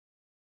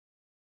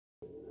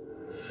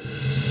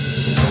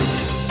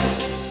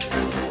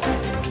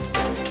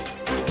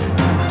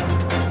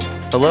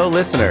Hello,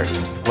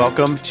 listeners.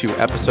 Welcome to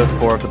episode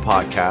 4 of the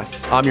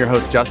podcast. I'm your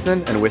host,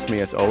 Justin, and with me,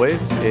 as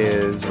always,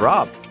 is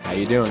Rob. How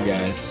you doing,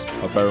 guys?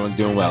 Hope everyone's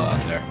doing well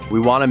out there. We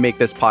want to make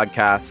this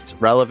podcast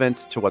relevant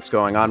to what's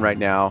going on right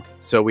now.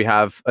 So we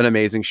have an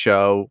amazing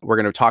show. We're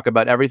going to talk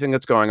about everything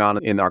that's going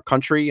on in our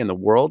country, in the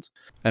world.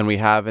 And we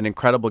have an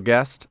incredible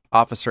guest,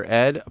 Officer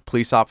Ed, a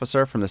police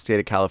officer from the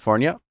state of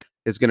California,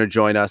 is going to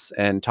join us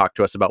and talk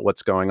to us about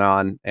what's going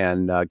on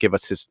and give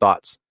us his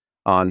thoughts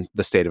on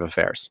the state of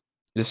affairs.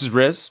 This is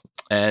Riz,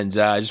 and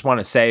I just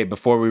want to say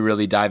before we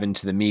really dive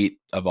into the meat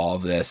of all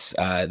of this,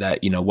 that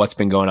what's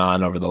been going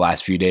on over the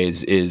last few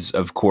days is,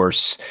 of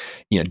course,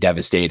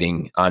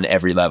 devastating on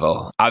every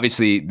level.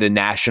 Obviously, the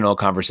national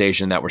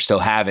conversation that we're still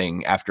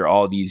having after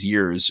all these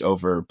years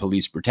over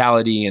police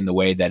brutality and the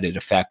way that it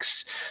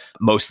affects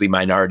mostly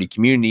minority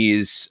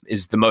communities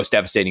is the most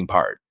devastating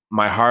part.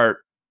 My heart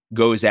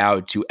goes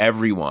out to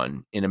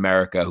everyone in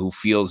America who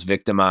feels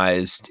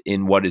victimized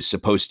in what is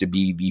supposed to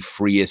be the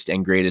freest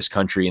and greatest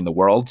country in the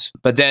world.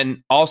 But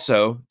then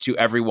also to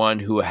everyone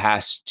who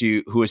has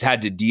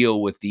had to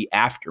deal with the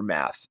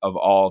aftermath of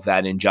all of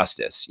that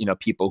injustice.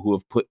 People who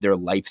have put their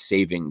life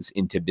savings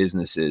into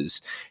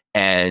businesses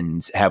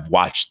and have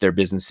watched their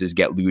businesses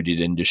get looted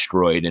and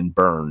destroyed and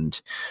burned.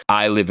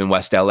 I live in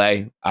West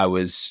LA. I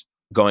was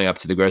going up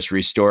to the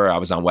grocery store. I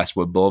was on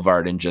Westwood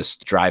Boulevard and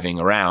just driving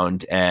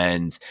around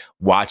and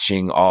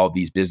watching all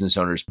these business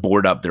owners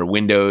board up their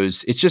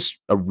windows. It's just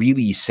a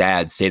really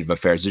sad state of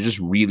affairs. It just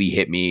really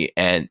hit me.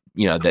 And,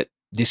 that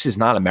this is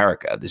not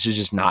America. This is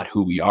just not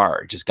who we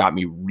are. It just got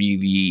me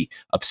really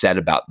upset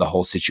about the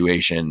whole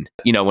situation.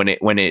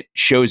 When it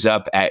shows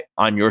up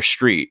on your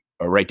street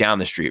or right down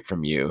the street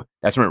from you,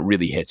 that's when it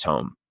really hits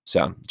home.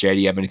 So, Jay,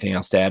 do you have anything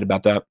else to add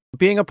about that?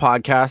 Being a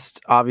podcast,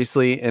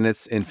 obviously, in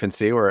its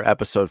infancy, we're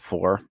episode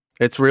 4.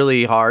 It's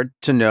really hard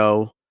to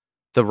know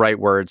the right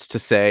words to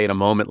say in a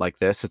moment like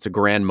this. It's a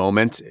grand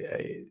moment.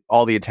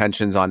 All the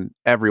attention's on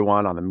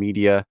everyone, on the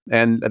media.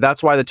 And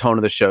that's why the tone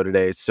of the show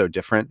today is so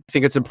different. I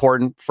think it's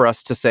important for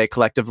us to say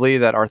collectively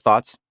that our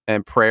thoughts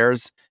and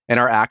prayers and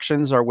our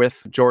actions are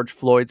with George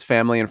Floyd's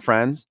family and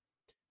friends.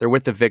 They're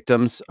with the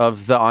victims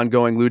of the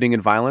ongoing looting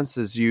and violence,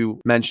 as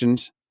you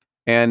mentioned.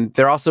 And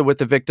they're also with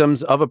the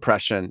victims of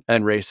oppression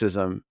and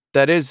racism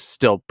that is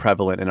still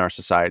prevalent in our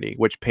society,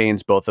 which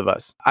pains both of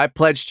us. I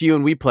pledge to you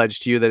and we pledge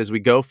to you that as we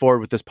go forward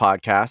with this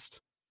podcast,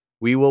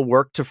 we will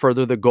work to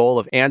further the goal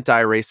of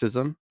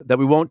anti-racism, that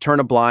we won't turn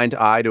a blind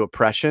eye to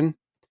oppression,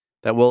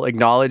 that we'll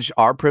acknowledge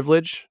our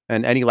privilege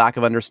and any lack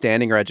of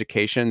understanding or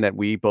education that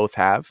we both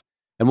have,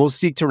 and we'll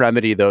seek to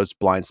remedy those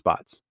blind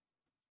spots.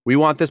 We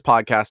want this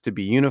podcast to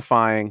be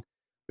unifying.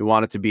 We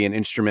want it to be an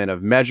instrument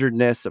of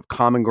measuredness, of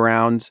common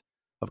ground,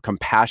 of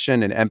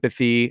compassion and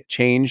empathy,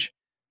 change,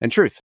 and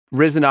truth.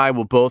 Riz and I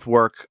will both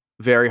work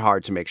very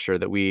hard to make sure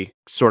that we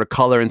sort of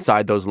color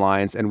inside those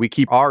lines and we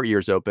keep our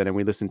ears open and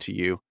we listen to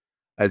you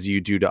as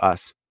you do to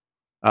us.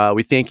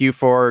 We thank you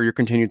for your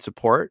continued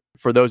support,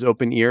 for those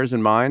open ears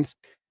and minds,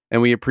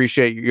 and we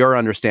appreciate your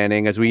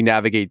understanding as we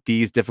navigate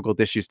these difficult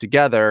issues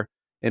together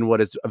in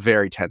what is a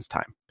very tense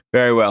time.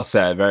 Very well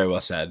said. Very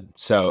well said.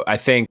 So I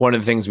think one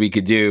of the things we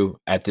could do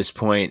at this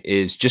point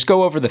is just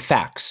go over the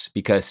facts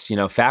because,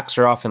 facts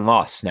are often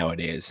lost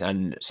nowadays.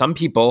 And some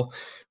people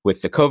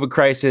with the COVID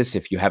crisis,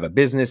 if you have a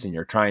business and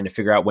you're trying to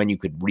figure out when you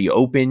could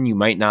reopen, you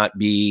might not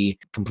be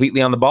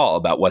completely on the ball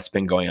about what's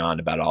been going on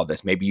about all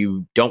this. Maybe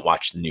you don't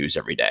watch the news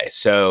every day.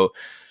 So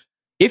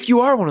if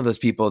you are one of those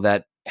people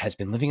that has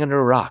been living under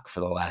a rock for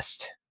the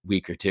last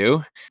week or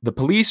two, the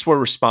police were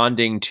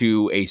responding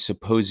to a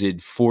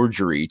supposed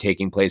forgery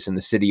taking place in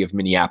the city of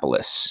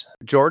Minneapolis.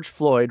 George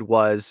Floyd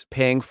was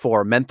paying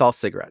for menthol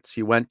cigarettes.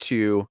 He went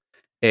to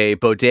a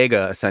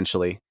bodega,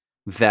 essentially,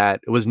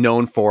 that was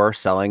known for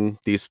selling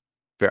these,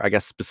 I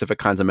guess, specific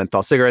kinds of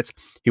menthol cigarettes.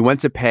 He went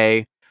to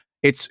pay.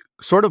 It's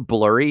sort of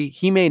blurry.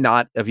 He may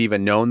not have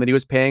even known that he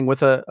was paying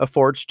with a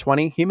forged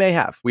 20. He may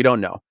have. We don't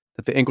know.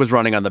 That the ink was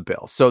running on the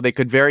bill. So they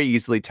could very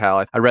easily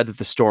tell. I read that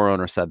the store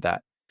owner said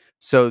that.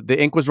 So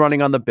the ink was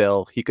running on the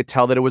bill. He could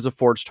tell that it was a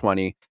forged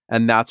 20,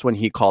 and that's when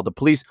he called the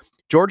police.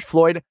 George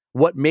Floyd,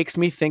 what makes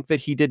me think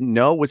that he didn't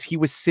know was he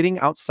was sitting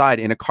outside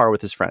in a car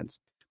with his friends.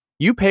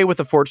 You pay with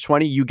a forged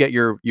 20, you get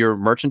your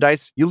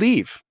merchandise, you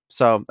leave.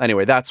 So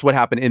anyway, that's what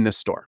happened in this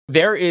store.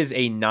 There is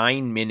a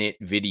 9-minute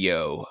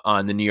video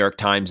on the New York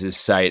Times'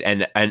 site,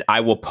 and I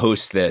will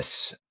post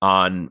this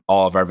on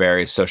all of our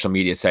various social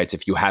media sites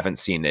if you haven't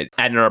seen it,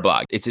 and on our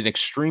blog. It's an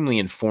extremely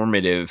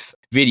informative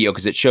video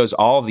because it shows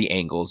all of the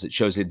angles. It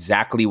shows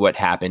exactly what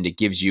happened. It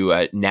gives you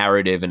a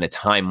narrative and a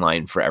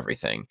timeline for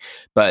everything.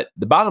 But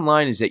the bottom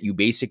line is that you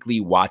basically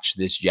watch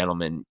this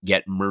gentleman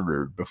get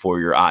murdered before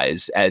your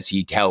eyes as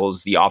he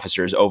tells the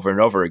officers over and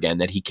over again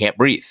that he can't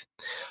breathe.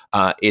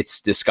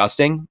 It's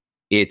disgusting.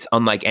 It's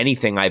unlike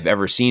anything I've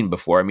ever seen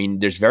before. I mean,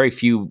 there's very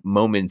few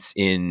moments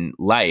in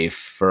life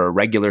for a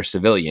regular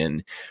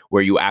civilian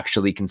where you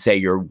actually can say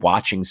you're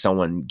watching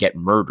someone get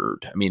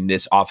murdered. I mean,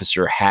 this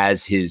officer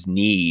has his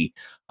knee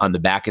on the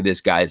back of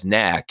this guy's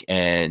neck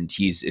and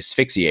he's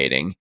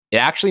asphyxiating. it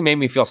actually made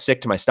me feel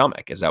sick to my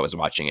stomach as I was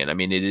watching it. I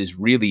mean, it is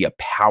really a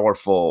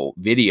powerful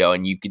video,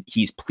 and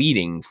he's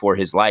pleading for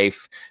his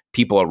life.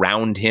 People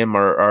around him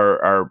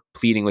are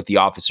pleading with the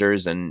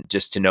officers, and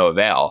just to no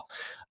avail.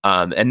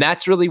 And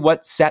that's really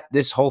what set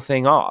this whole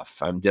thing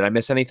off. Did I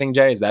miss anything,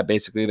 Jay? Is that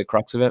basically the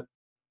crux of it?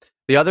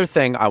 The other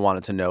thing I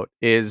wanted to note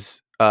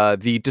is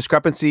the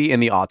discrepancy in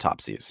the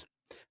autopsies.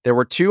 There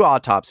were two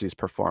autopsies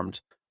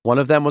performed. One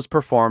of them was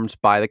performed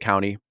by the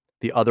county.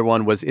 The other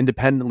one was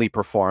independently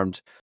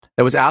performed.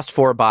 That was asked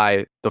for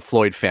by the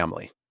Floyd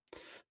family.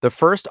 The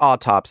first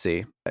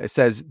autopsy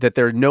says that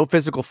there are no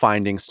physical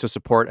findings to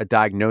support a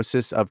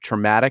diagnosis of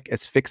traumatic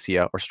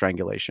asphyxia or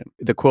strangulation.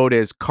 The quote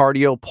is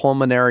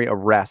cardiopulmonary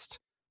arrest,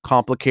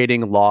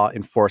 complicating law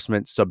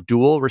enforcement,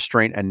 subdual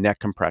restraint, and neck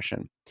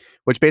compression,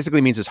 which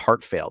basically means his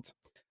heart failed.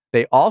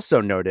 They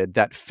also noted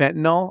that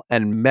fentanyl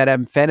and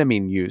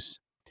methamphetamine use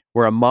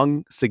were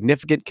among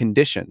significant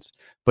conditions,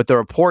 but the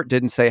report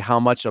didn't say how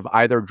much of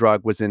either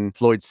drug was in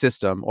Floyd's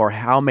system or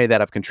how may that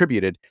have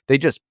contributed. They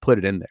just put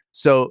it in there.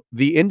 So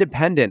the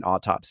independent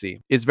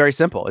autopsy is very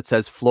simple. It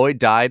says Floyd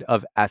died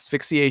of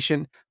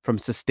asphyxiation from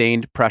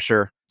sustained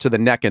pressure to the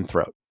neck and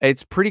throat.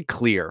 It's pretty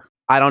clear.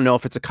 I don't know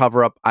if it's a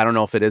cover up. I don't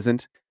know if it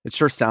isn't. It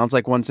sure sounds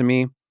like one to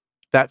me.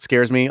 That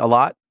scares me a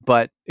lot,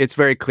 but it's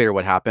very clear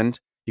what happened.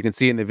 You can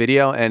see it in the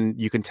video, and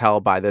you can tell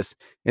by this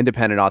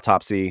independent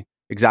autopsy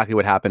exactly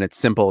what happened. It's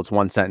simple. It's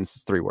one sentence.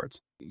 It's 3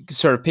 words.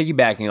 Sort of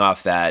piggybacking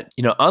off that,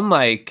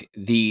 unlike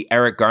the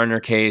Eric Garner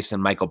case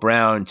and Michael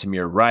Brown,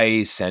 Tamir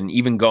Rice, and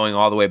even going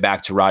all the way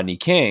back to Rodney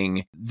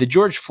King, the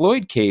George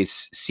Floyd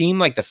case seemed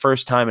like the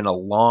first time in a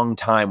long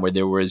time where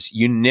there was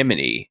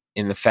unanimity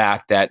in the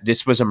fact that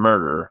this was a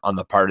murder on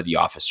the part of the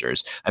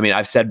officers. I mean,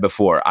 I've said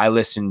before, I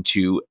listened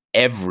to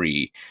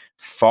every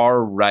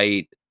far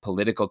right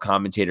political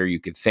commentator you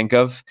could think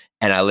of,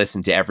 and I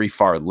listened to every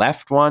far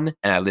left one,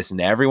 and I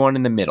listened to everyone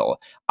in the middle.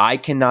 I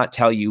cannot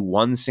tell you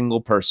one single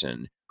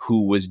person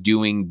who was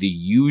doing the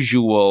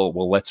usual,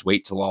 well, let's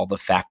wait till all the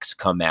facts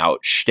come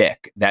out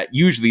shtick that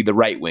usually the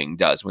right wing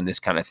does when this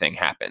kind of thing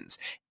happens.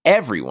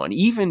 Everyone,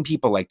 even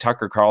people like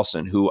Tucker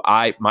Carlson, who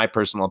my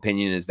personal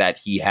opinion is that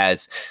he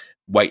has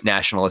white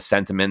nationalist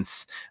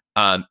sentiments.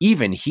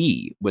 Even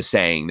he was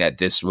saying that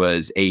this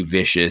was a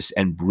vicious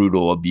and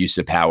brutal abuse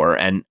of power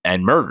and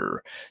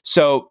murder.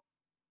 So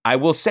I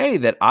will say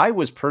that I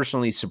was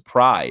personally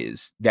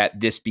surprised that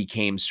this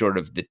became sort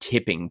of the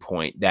tipping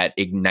point that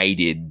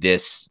ignited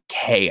this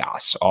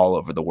chaos all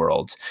over the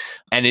world.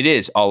 And it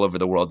is all over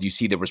the world. You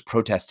see, there was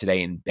protests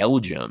today in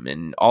Belgium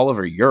and all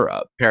over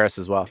Europe. Paris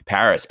as well.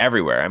 Paris,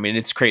 everywhere. I mean,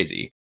 it's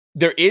crazy.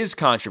 There is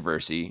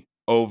controversy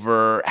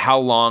over how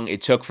long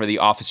it took for the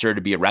officer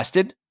to be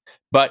arrested,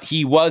 but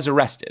he was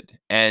arrested,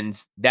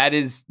 and that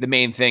is the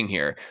main thing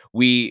here.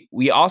 We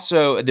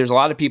also, there's a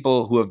lot of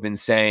people who have been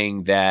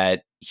saying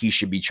that he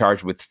should be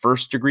charged with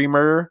first-degree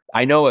murder.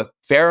 I know a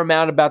fair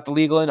amount about the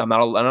legal end. I'm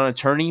not an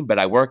attorney, but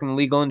I work in the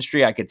legal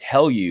industry. I could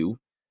tell you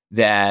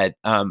that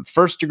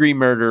first-degree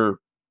murder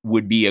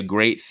would be a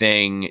great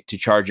thing to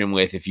charge him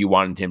with if you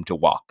wanted him to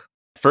walk.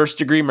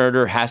 First-degree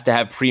murder has to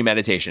have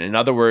premeditation. In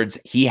other words,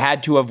 he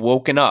had to have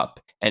woken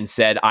up and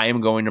said, I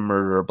am going to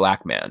murder a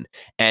black man.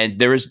 And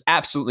there is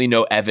absolutely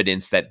no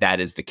evidence that that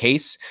is the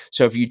case.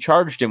 So if you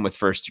charged him with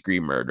first degree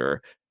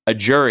murder, a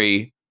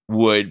jury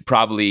would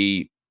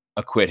probably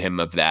acquit him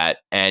of that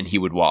and he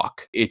would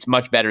walk. It's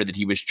much better that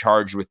he was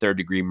charged with third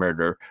degree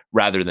murder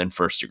rather than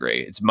first degree.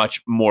 It's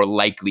much more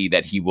likely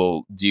that he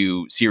will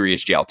do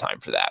serious jail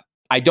time for that.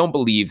 I don't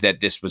believe that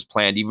this was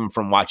planned, even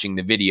from watching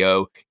the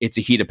video. It's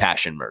a heat of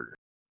passion murder.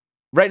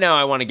 Right now,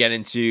 I want to get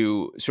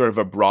into sort of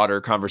a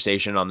broader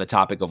conversation on the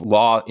topic of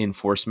law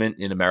enforcement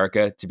in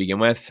America to begin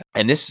with.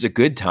 And this is a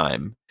good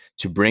time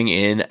to bring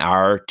in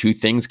our two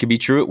things can be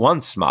true at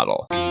once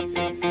model.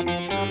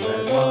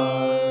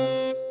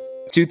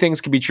 2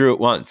 things can be true at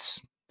once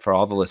for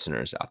all the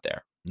listeners out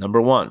there. Number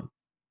 1,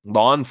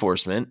 law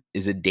enforcement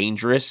is a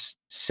dangerous,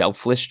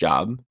 selfless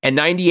job, and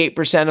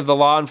 98% of the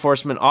law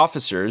enforcement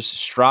officers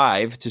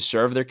strive to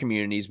serve their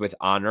communities with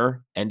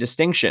honor and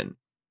distinction.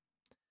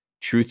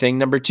 True thing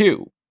number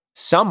 2,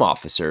 some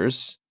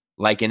officers,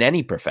 like in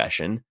any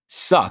profession,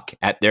 suck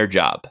at their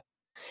job.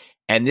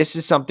 And this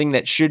is something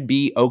that should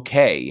be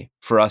okay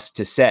for us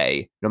to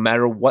say, no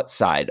matter what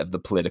side of the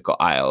political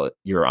aisle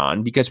you're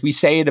on, because we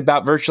say it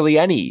about virtually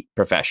any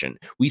profession.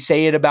 We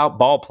say it about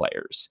ball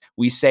players.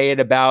 We say it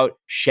about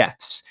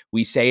chefs.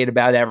 We say it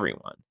about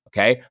everyone.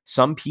 Okay.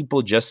 Some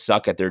people just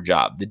suck at their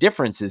job. The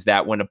difference is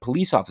that when a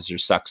police officer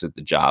sucks at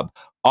the job,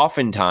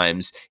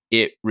 oftentimes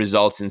it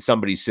results in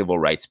somebody's civil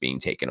rights being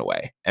taken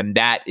away. And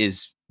that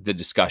is the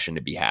discussion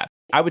to be had.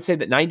 I would say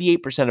that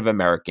 98% of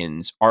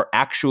Americans are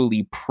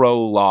actually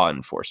pro-law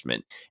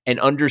enforcement and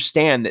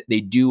understand that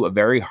they do a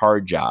very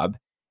hard job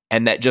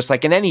and that just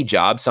like in any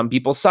job, some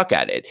people suck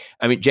at it.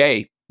 I mean,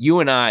 Jay,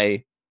 you and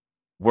I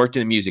worked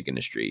in the music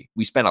industry.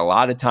 We spent a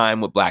lot of time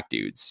with black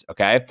dudes,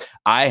 okay?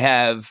 I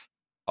have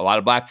a lot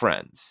of black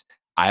friends.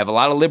 I have a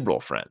lot of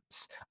liberal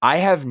friends. I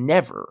have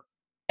never,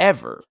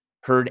 ever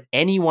heard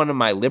any one of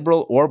my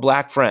liberal or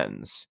black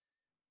friends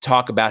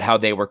talk about how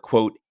they were,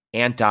 quote,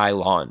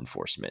 anti-law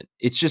enforcement.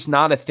 It's just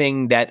not a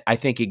thing that I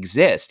think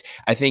exists.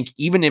 I think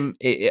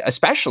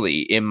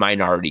especially in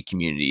minority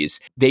communities,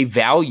 they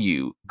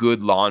value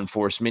good law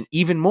enforcement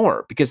even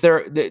more because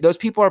those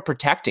people are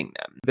protecting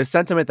them. The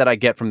sentiment that I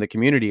get from the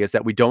community is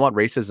that we don't want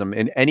racism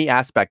in any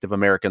aspect of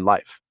American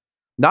life.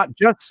 Not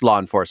just law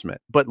enforcement,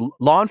 but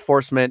law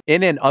enforcement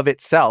in and of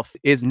itself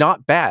is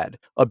not bad.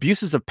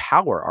 Abuses of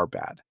power are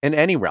bad in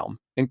any realm,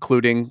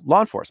 including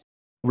law enforcement.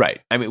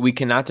 Right. I mean, we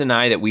cannot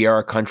deny that we are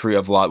a country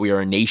of law. We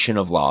are a nation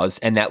of laws,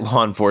 and that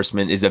law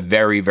enforcement is a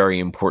very, very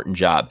important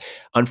job.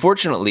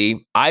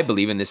 Unfortunately, I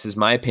believe, and this is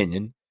my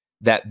opinion,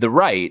 that the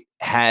right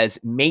has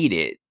made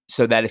it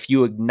so that if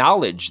you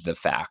acknowledge the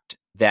fact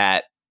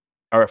that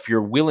or if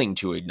you're willing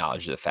to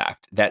acknowledge the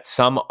fact that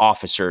some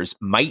officers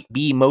might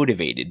be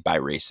motivated by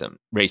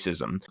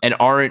racism and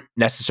aren't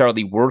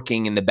necessarily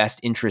working in the best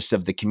interests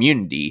of the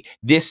community,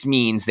 this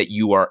means that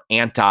you are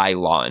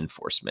anti-law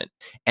enforcement.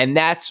 And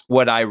that's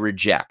what I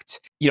reject.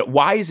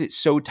 Why is it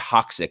so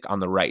toxic on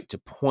the right to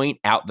point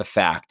out the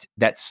fact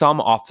that some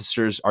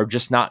officers are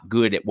just not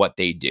good at what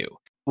they do?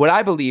 What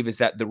I believe is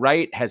that the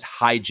right has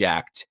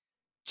hijacked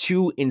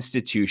two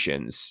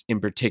institutions in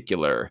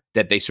particular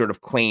that they sort of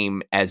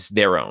claim as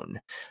their own.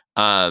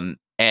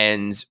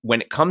 And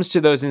when it comes to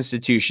those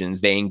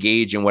institutions, they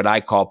engage in what I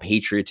call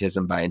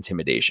patriotism by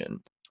intimidation.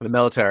 The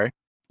military.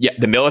 Yeah,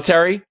 the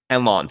military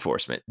and law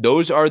enforcement.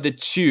 Those are the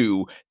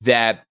two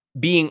that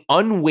being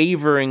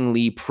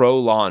unwaveringly pro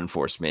law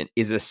enforcement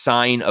is a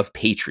sign of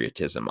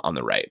patriotism on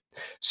the right.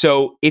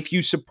 So if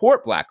you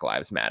support Black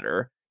Lives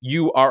Matter,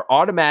 you are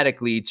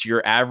automatically, to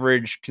your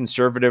average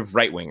conservative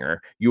right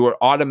winger, you are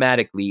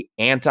automatically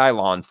anti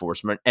law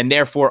enforcement and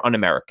therefore un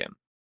American.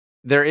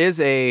 There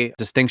is a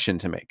distinction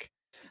to make.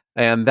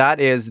 And that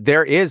is,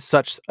 there is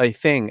such a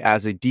thing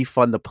as a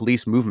defund the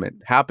police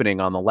movement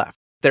happening on the left.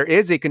 There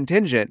is a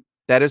contingent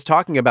that is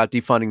talking about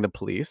defunding the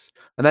police.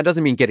 And that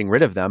doesn't mean getting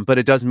rid of them, but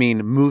it does mean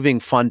moving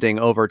funding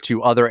over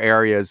to other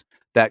areas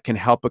that can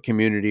help a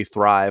community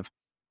thrive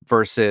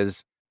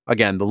versus,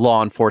 again, the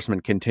law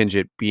enforcement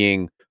contingent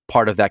being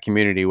part of that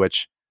community,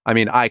 which, I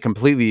mean, I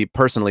completely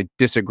personally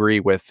disagree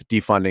with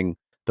defunding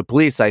the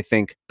police. I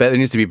think there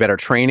needs to be better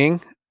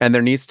training and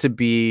there needs to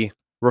be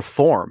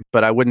reform,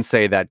 but I wouldn't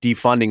say that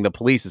defunding the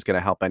police is going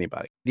to help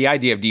anybody. The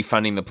idea of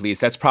defunding the police,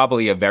 that's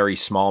probably a very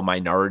small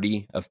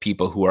minority of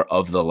people who are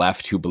of the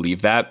left who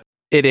believe that.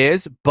 It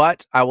is,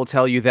 but I will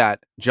tell you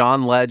that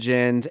John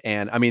Legend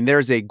and I mean,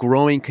 there's a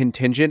growing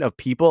contingent of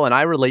people, and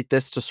I relate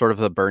this to sort of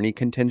the Bernie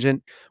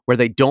contingent where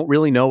they don't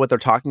really know what they're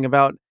talking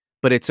about,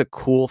 but it's a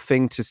cool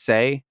thing to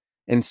say.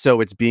 And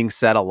so it's being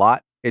said a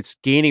lot. It's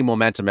gaining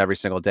momentum every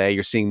single day.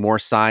 You're seeing more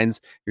signs,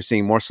 you're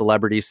seeing more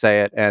celebrities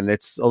say it, and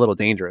it's a little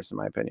dangerous, in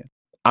my opinion.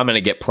 I'm going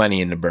to get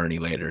plenty into Bernie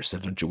later, so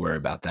don't you worry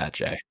about that,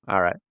 Jay.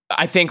 All right.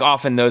 I think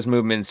often those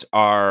movements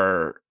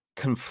are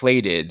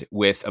conflated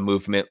with a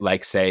movement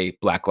like, say,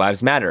 Black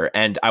Lives Matter.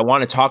 And I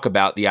want to talk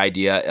about the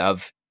idea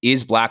of,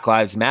 is Black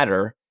Lives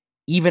Matter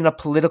even a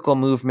political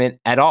movement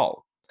at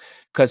all?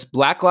 Because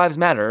Black Lives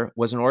Matter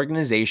was an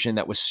organization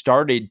that was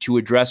started to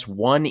address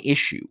one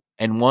issue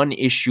and one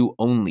issue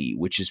only,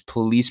 which is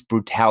police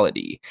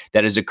brutality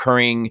that is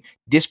occurring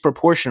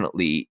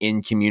disproportionately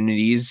in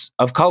communities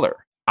of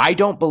color. I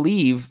don't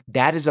believe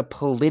that is a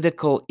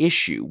political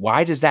issue.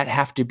 Why does that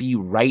have to be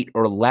right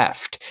or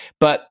left?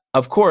 But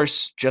of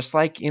course, just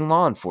like in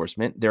law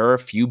enforcement, there are a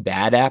few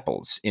bad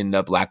apples in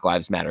the Black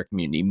Lives Matter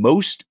community.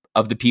 Most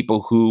of the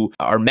people who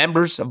are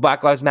members of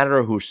Black Lives Matter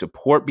or who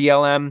support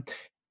BLM,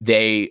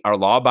 they are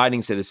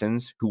law-abiding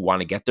citizens who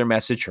want to get their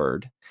message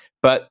heard.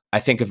 But I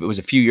think if it was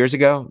a few years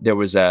ago, there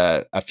was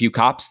a few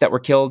cops that were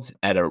killed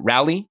at a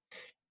rally,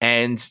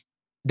 and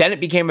then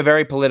it became a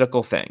very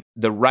political thing.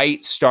 The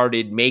right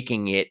started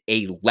making it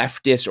a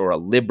leftist or a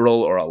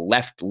liberal or a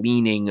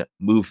left-leaning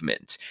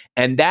movement.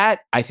 And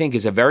that, I think,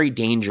 is a very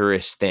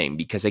dangerous thing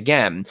because,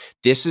 again,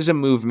 this is a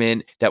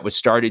movement that was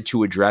started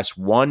to address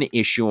one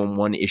issue and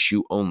one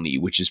issue only,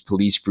 which is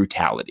police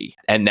brutality.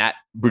 And that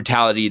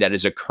brutality that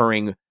is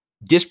occurring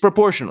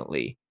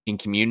disproportionately in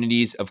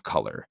communities of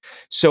color.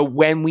 So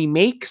when we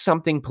make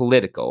something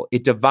political,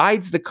 it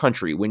divides the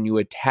country when you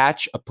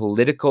attach a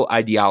political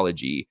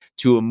ideology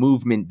to a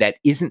movement that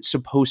isn't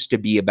supposed to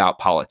be about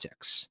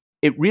politics.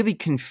 It really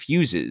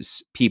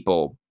confuses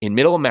people in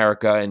middle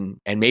America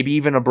and maybe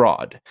even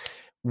abroad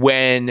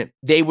when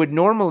they would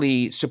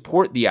normally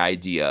support the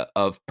idea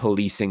of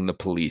policing the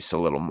police a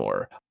little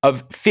more,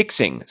 of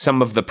fixing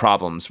some of the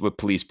problems with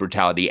police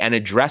brutality and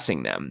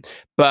addressing them.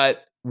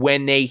 But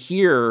when they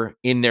hear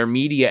in their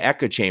media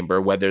echo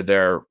chamber, whether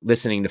they're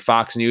listening to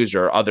Fox News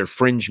or other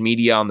fringe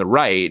media on the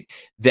right,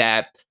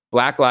 that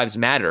Black Lives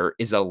Matter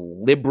is a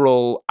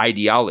liberal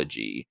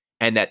ideology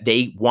and that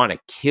they want to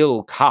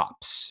kill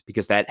cops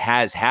because that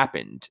has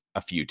happened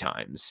a few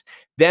times,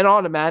 then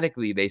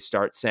automatically they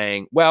start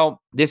saying,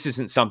 well, this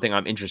isn't something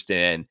I'm interested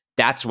in.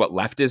 That's what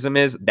leftism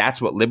is.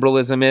 That's what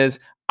liberalism is.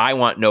 I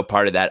want no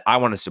part of that. I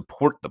want to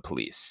support the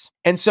police.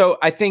 And so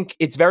I think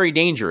it's very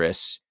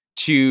dangerous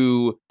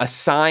to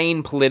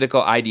assign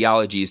political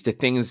ideologies to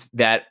things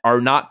that are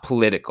not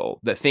political,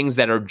 the things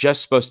that are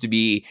just supposed to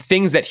be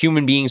things that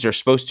human beings are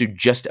supposed to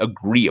just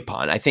agree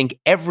upon. I think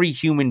every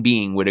human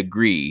being would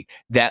agree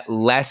that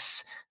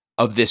less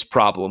of this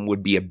problem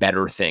would be a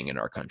better thing in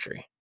our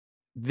country.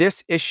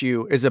 This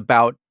issue is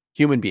about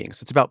human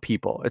beings. It's about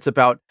people. It's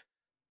about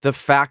the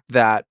fact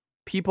that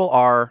people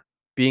are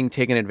being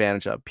taken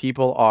advantage of.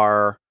 People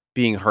are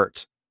being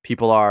hurt.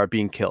 People are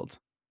being killed.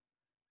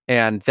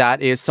 And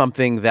that is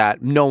something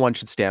that no one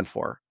should stand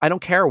for. I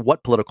don't care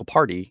what political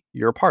party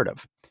you're a part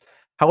of.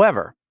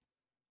 However,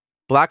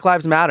 Black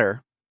Lives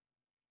Matter,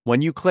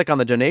 when you click on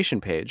the donation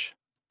page,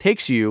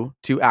 takes you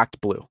to Act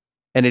Blue.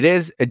 And it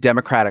is a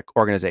Democratic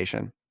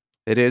organization.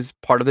 It is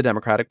part of the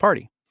Democratic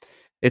Party.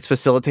 It's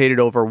facilitated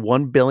over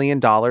 $1 billion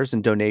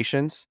in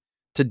donations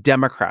to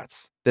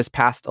Democrats this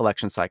past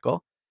election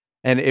cycle.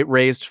 And it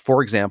raised,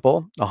 for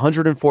example,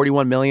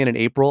 $141 million in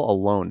April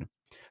alone.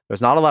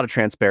 There's not a lot of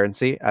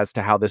transparency as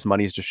to how this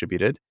money is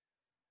distributed.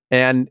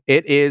 And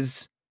it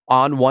is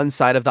on one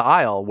side of the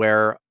aisle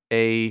where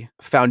a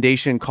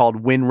foundation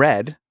called Win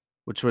Red,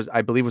 which was,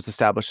 I believe, was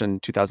established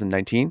in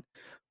 2019,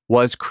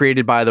 was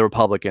created by the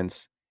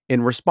Republicans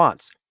in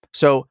response.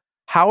 So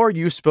how are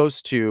you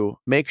supposed to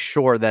make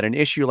sure that an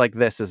issue like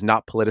this is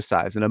not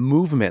politicized and a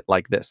movement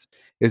like this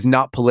is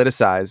not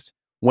politicized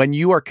when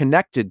you are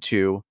connected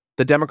to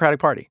the Democratic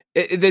Party?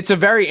 It's a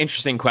very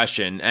interesting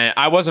question, and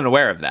I wasn't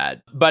aware of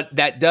that. But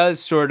that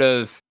does sort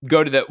of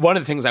go to one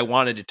of the things I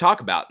wanted to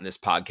talk about in this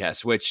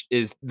podcast, which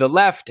is the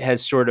left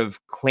has sort of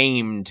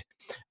claimed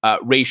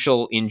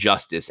racial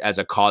injustice as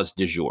a cause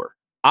du jour.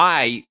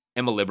 I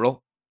am a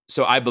liberal,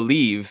 so I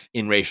believe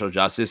in racial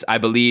justice. I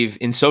believe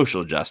in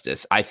social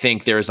justice. I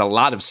think there is a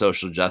lot of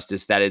social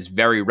justice that is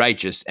very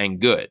righteous and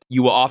good.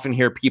 You will often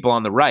hear people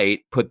on the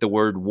right put the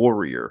word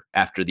warrior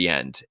after the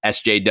end.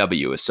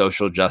 SJW, a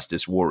social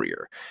justice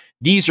warrior.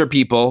 These are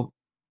people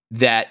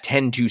that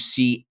tend to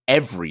see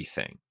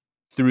everything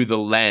through the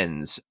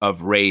lens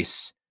of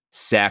race,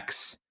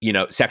 sex,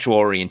 sexual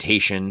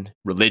orientation,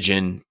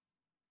 religion,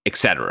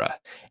 etc.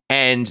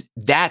 And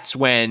that's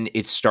when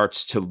it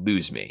starts to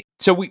lose me.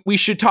 So we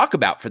should talk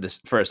about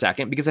for a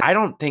second, because I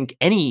don't think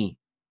any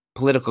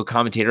political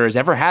commentator has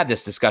ever had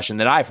this discussion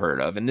that I've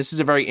heard of. And this is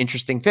a very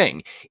interesting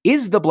thing.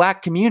 Is the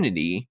Black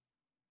community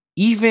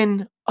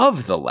even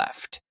of the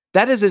left?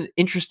 That is an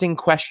interesting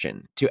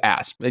question to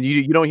ask. And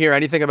you don't hear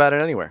anything about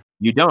it anywhere.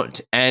 You don't.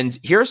 And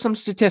here are some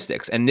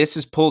statistics. And this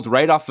is pulled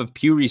right off of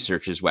Pew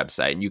Research's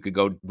website. And you could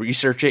go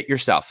research it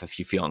yourself if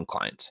you feel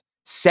inclined.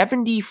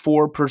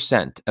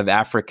 74% of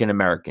African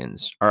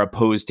Americans are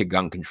opposed to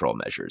gun control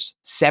measures.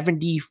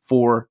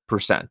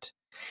 74%.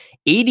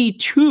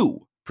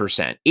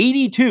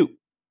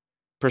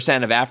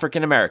 82% of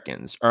African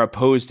Americans are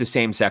opposed to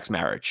same-sex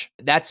marriage.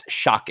 That's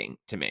shocking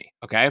to me,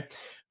 okay?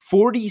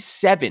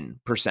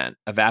 47%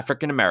 of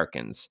African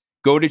Americans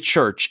go to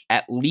church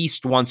at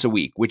least once a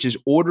week, which is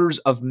orders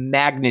of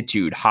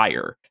magnitude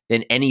higher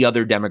than any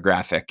other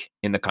demographic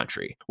in the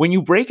country. When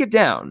you break it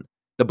down,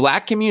 the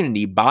Black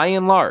community, by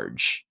and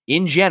large,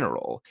 in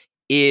general,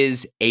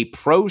 is a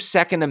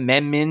pro-Second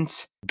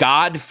Amendment,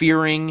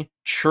 God-fearing,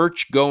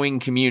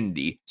 church-going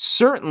community,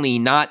 certainly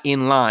not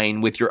in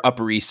line with your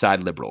Upper East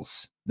Side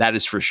liberals. That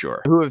is for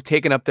sure. Who have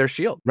taken up their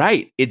shield.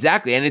 Right,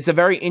 exactly. And it's a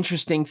very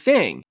interesting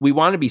thing. We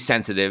want to be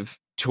sensitive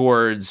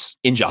towards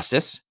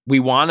injustice.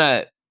 We want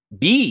to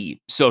be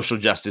social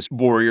justice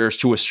warriors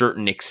to a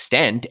certain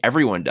extent.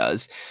 Everyone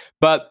does.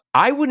 But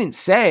I wouldn't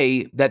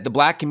say that the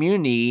Black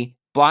community,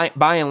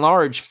 by and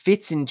large,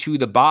 fits into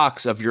the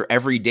box of your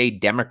everyday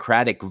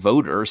Democratic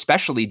voter,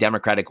 especially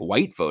Democratic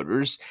white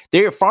voters.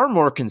 They're far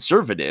more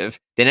conservative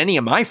than any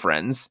of my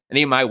friends,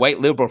 any of my white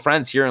liberal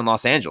friends here in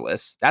Los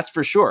Angeles. That's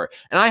for sure.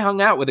 And I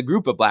hung out with a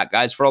group of Black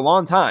guys for a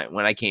long time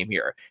when I came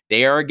here.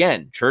 They are,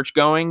 again,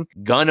 church-going,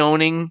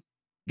 gun-owning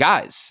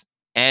guys.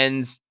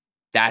 And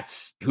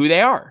that's who they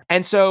are.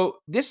 And so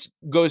this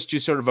goes to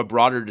sort of a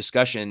broader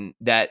discussion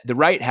that the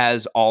right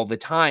has all the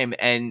time.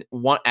 And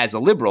as a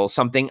liberal,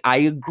 something I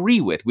agree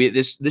with.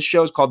 This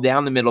show is called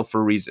Down the Middle for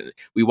a reason.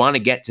 We want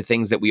to get to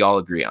things that we all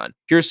agree on.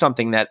 Here's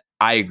something that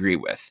I agree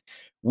with.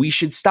 We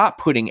should stop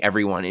putting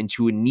everyone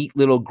into a neat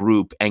little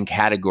group and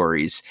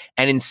categories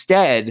and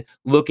instead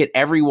look at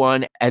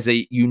everyone as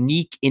a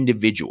unique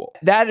individual.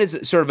 That is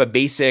sort of a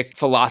basic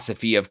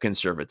philosophy of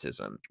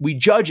conservatism. We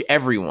judge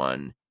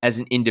everyone as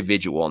an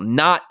individual,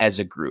 not as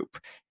a group.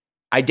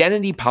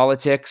 Identity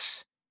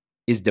politics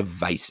is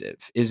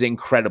divisive, is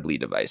incredibly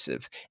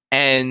divisive.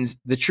 And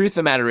the truth of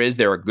the matter is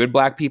there are good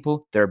Black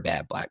people, there are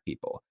bad Black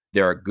people.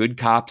 There are good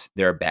cops,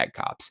 there are bad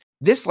cops.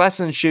 This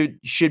lesson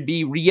should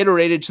be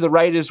reiterated to the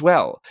right as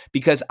well,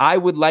 because I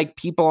would like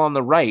people on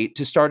the right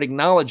to start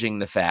acknowledging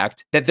the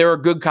fact that there are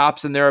good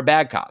cops and there are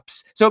bad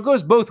cops. So it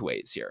goes both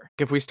ways here.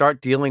 If we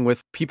start dealing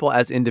with people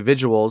as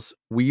individuals,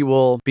 we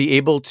will be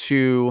able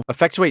to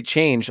effectuate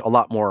change a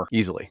lot more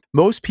easily.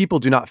 Most people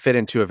do not fit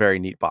into a very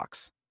neat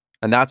box.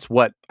 And that's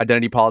what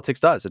identity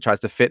politics does. It tries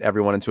to fit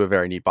everyone into a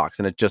very neat box,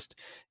 and it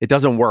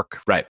doesn't work.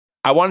 Right.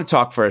 I want to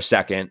talk for a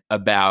second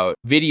about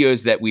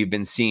videos that we've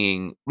been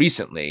seeing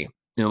recently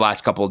in the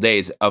last couple of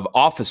days of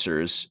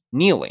officers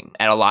kneeling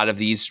at a lot of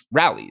these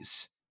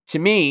rallies. To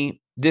me,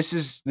 this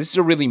is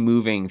a really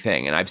moving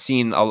thing, and I've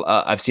seen a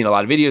lot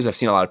of videos, I've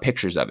seen a lot of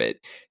pictures of it.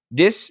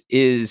 This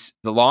is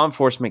the law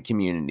enforcement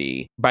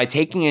community. By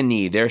taking a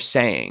knee, they're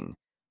saying,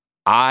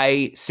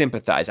 I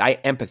sympathize, I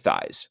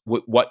empathize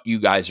with what you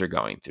guys are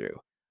going through.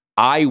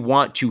 I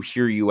want to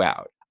hear you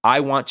out. I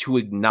want to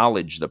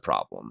acknowledge the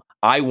problem.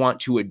 I want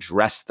to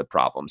address the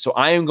problem. So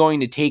I am going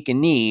to take a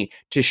knee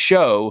to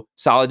show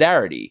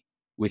solidarity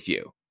with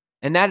you.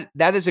 And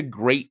that is a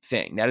great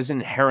thing. That is an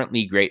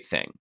inherently great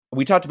thing.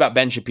 We talked about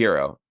Ben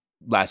Shapiro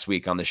last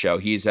week on the show.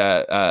 He's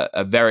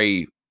a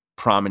very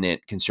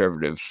prominent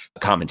conservative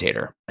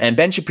commentator. And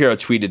Ben Shapiro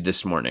tweeted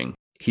this morning.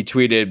 He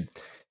tweeted,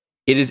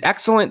 "It is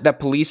excellent that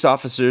police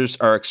officers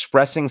are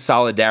expressing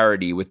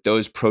solidarity with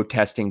those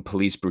protesting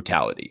police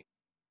brutality."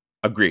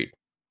 Agreed.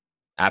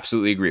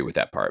 Absolutely agree with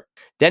that part.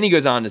 Then he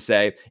goes on to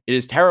say, "It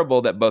is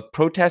terrible that both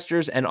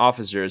protesters and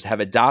officers have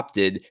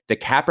adopted the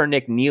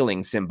Kaepernick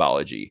kneeling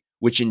symbology,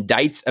 which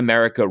indicts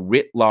America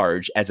writ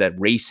large as a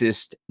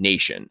racist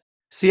nation."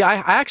 See, I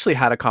actually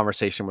had a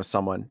conversation with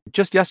someone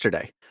just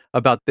yesterday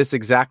about this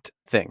exact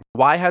thing.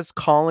 Why has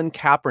Colin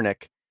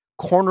Kaepernick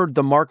cornered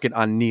the market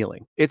on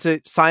kneeling? It's a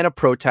sign of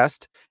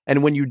protest,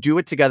 and when you do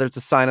it together, it's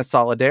a sign of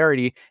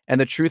solidarity. And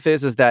the truth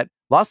is that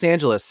Los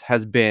Angeles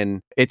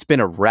it's been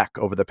a wreck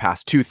over the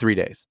past 2-3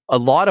 days. A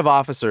lot of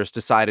officers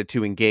decided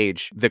to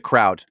engage the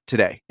crowd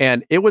today,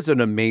 and it was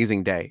an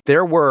amazing day.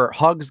 There were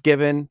hugs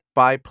given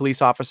by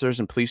police officers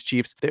and police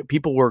chiefs.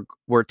 People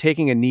were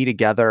taking a knee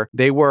together.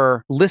 They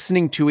were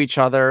listening to each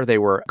other. They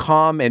were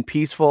calm and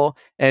peaceful,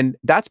 and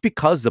that's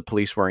because the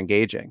police were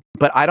engaging.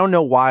 But I don't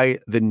know why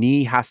the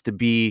knee has to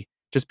be,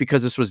 just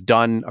because this was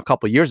done a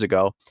couple years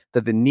ago,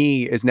 that the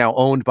knee is now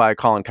owned by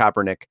Colin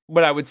Kaepernick.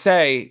 What I would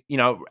say,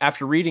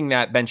 after reading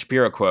that Ben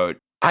Shapiro quote,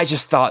 I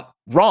just thought,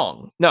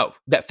 wrong. No,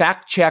 that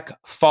fact check,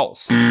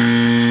 false.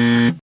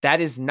 That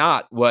is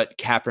not what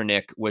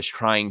Kaepernick was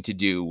trying to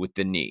do with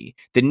the knee.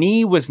 The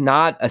knee was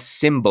not a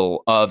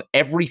symbol of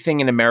everything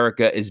in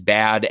America is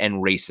bad and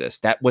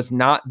racist. That was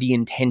not the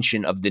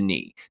intention of the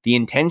knee. The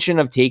intention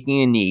of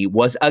taking a knee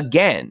was,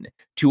 again,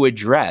 to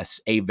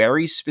address a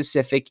very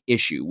specific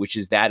issue, which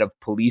is that of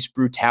police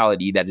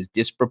brutality that is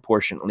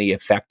disproportionately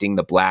affecting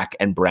the Black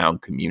and brown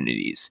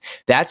communities.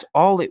 That's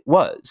all it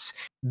was.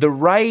 The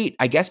right,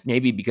 I guess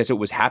maybe because it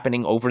was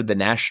happening over the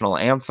national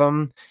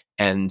anthem,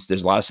 and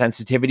there's a lot of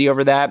sensitivity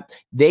over that,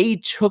 they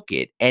took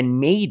it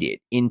and made it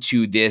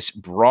into this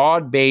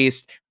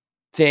broad-based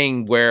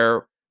thing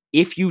where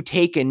if you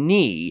take a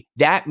knee,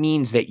 that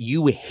means that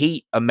you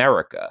hate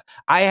America.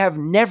 I have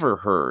never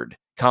heard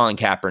Colin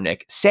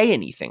Kaepernick say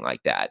anything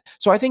like that.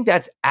 So I think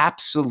that's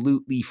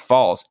absolutely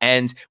false.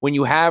 And when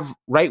you have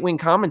right-wing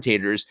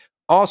commentators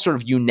all sort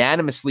of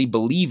unanimously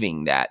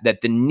believing that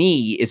the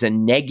knee is a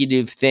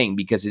negative thing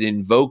because it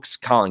invokes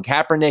Colin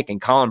Kaepernick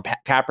and Colin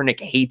Kaepernick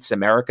hates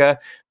America,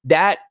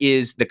 that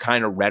is the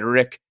kind of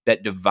rhetoric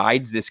that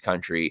divides this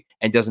country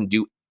and doesn't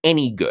do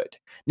any good.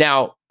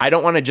 Now, I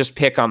don't want to just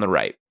pick on the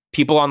right.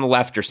 People on the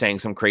left are saying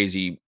some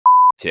crazy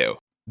too.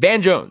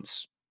 Van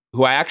Jones,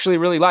 who I actually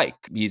really like.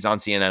 He's on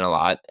CNN a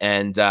lot,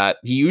 and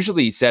he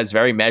usually says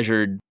very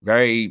measured,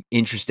 very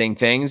interesting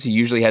things. He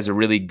usually has a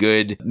really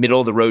good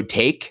middle-of-the-road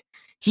take.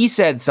 He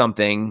said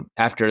something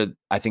after,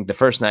 I think, the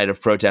first night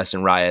of protests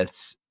and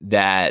riots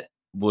that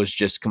was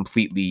just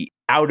completely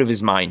out of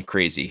his mind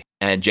crazy.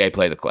 And Jay,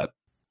 play the clip.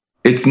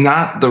 It's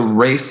not the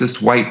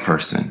racist white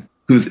person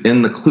who's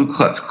in the Ku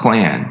Klux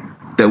Klan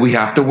that we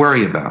have to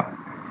worry about.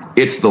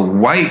 It's the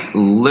white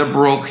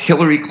liberal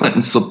Hillary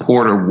Clinton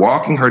supporter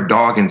walking her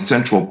dog in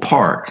Central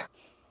Park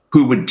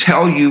who would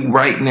tell you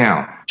right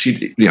now,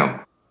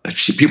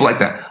 people like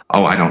that,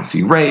 oh, I don't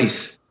see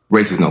race.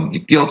 Race is no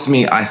big deal to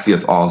me. I see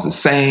us all as the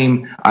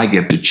same. I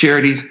give to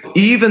charities.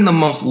 Even the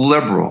most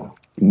liberal,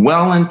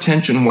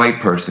 well-intentioned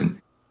white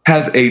person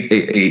has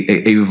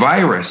a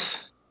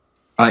virus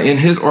in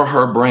his or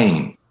her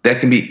brain that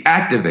can be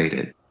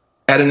activated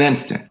at an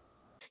instant.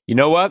 You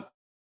know what?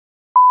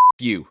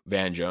 You,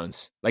 Van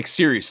Jones. Like,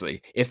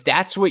 seriously, if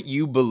that's what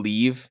you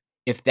believe,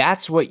 if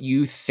that's what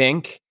you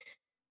think,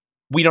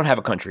 we don't have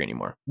a country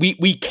anymore.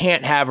 We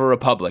can't have a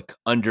republic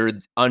under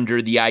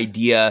the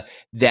idea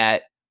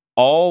that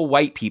all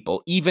white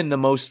people, even the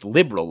most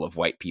liberal of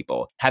white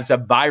people, has a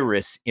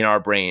virus in our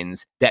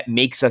brains that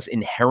makes us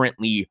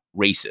inherently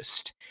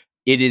racist.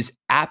 It is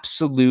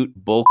absolute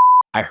bull.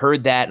 I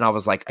heard that and I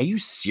was like, are you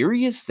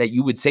serious that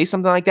you would say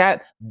something like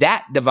that?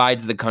 That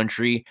divides the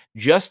country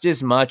just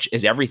as much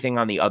as everything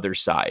on the other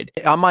side.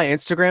 On my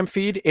Instagram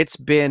feed, it's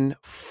been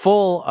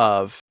full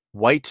of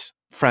white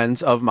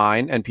friends of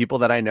mine and people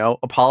that I know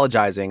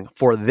apologizing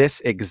for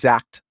this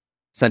exact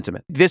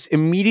sentiment. This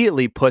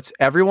immediately puts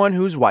everyone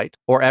who's white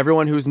or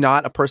everyone who's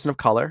not a person of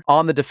color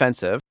on the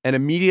defensive, and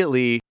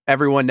immediately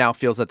everyone now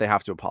feels that they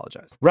have to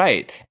apologize.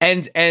 Right.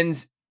 And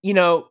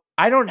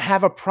I don't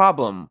have a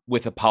problem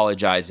with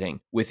apologizing,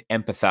 with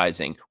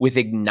empathizing, with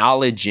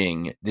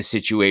acknowledging the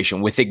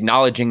situation, with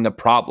acknowledging the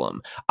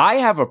problem. I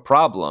have a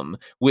problem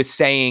with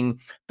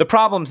saying the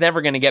problem's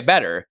never going to get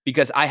better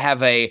because I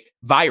have a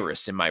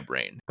virus in my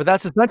brain. But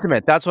that's the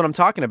sentiment. That's what I'm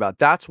talking about.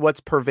 That's what's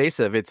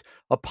pervasive. It's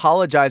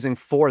apologizing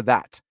for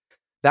that.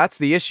 That's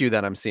the issue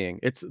that I'm seeing.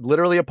 It's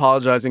literally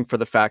apologizing for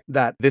the fact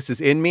that this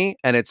is in me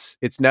and it's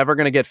never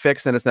going to get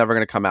fixed and it's never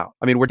going to come out.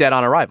 I mean, we're dead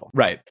on arrival.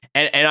 Right.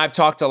 And I've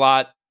talked a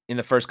lot in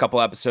the first couple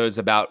episodes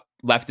about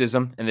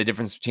leftism and the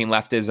difference between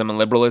leftism and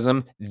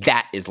liberalism.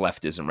 That is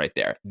leftism right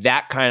there.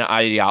 That kind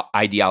of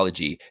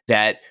ideology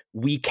that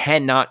we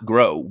cannot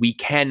grow, we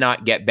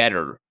cannot get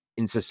better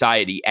in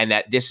society, and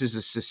that this is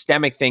a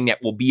systemic thing that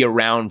will be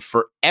around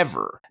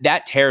forever.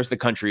 That tears the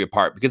country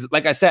apart because,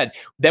 like I said,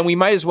 then we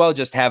might as well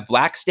just have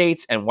black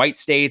states and white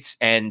states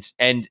and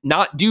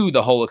not do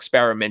the whole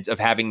experiment of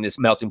having this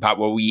melting pot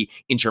where we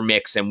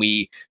intermix and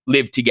we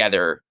live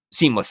together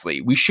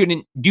seamlessly. We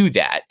shouldn't do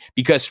that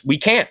because we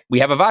can't. We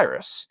have a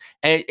virus.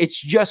 And it's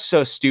just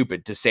so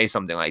stupid to say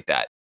something like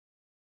that.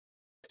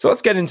 So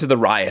let's get into the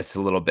riots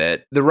a little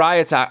bit. The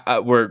riots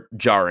were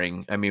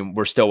jarring. I mean,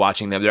 we're still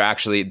watching them. They're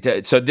actually,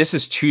 so this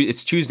is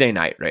it's Tuesday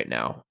night right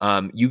now.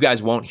 You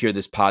guys won't hear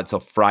this pod till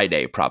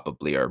Friday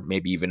probably, or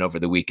maybe even over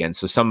the weekend.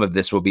 So some of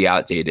this will be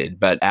outdated.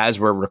 But as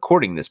we're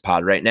recording this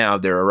pod right now,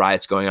 there are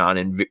riots going on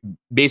in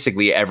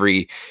basically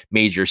every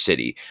major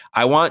city.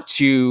 I want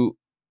to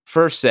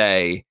first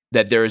say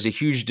that there is a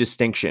huge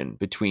distinction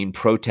between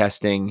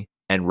protesting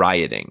and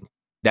rioting.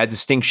 That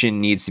distinction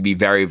needs to be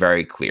very,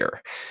 very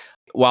clear.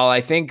 While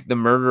I think the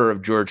murder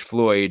of George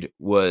Floyd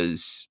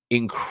was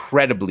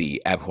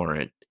incredibly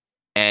abhorrent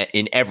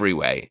in every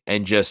way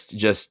and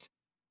just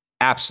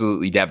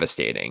absolutely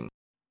devastating,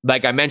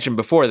 like I mentioned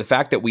before, the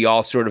fact that we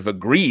all sort of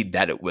agreed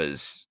that it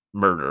was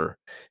murder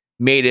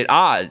made it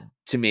odd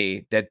to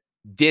me that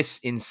this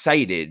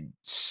incited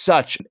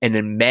such an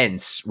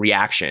immense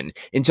reaction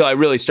until I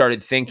really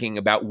started thinking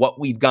about what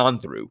we've gone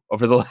through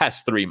over the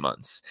last 3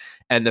 months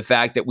and the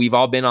fact that we've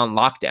all been on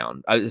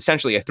lockdown,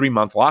 essentially a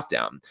 3-month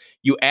lockdown.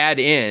 You add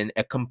in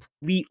a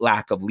complete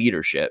lack of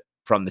leadership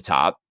from the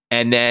top,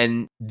 and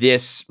then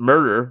this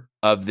murder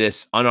of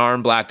this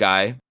unarmed black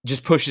guy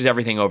just pushes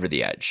everything over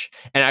the edge.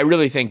 And I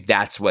really think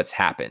that's what's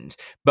happened.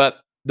 But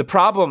the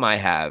problem I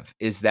have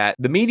is that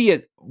the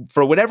media,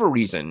 for whatever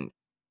reason,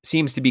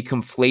 seems to be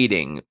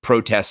conflating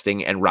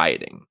protesting and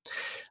rioting.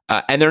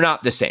 And they're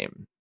not the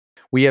same.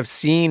 We have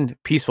seen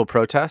peaceful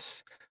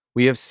protests.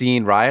 We have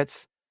seen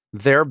riots.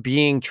 They're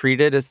being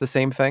treated as the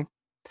same thing.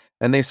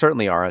 And they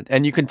certainly aren't.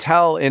 And you can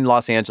tell in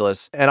Los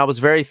Angeles, and I was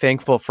very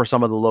thankful for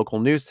some of the local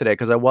news today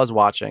because I was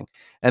watching,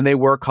 and they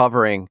were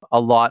covering a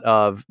lot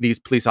of these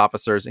police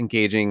officers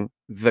engaging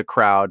the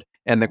crowd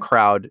and the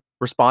crowd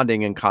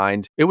responding in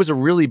kind. It was a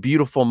really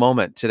beautiful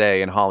moment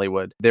today in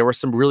Hollywood. There were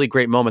some really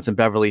great moments in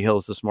Beverly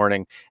Hills this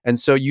morning. And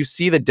so you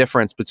see the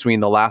difference between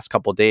the last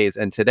couple of days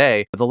and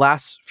today. The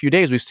last few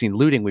days, we've seen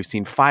looting, we've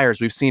seen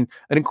fires, we've seen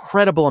an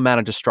incredible amount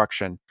of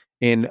destruction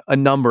in a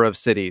number of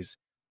cities.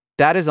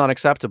 That is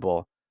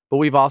unacceptable. But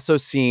we've also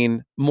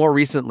seen more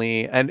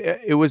recently, and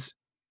it was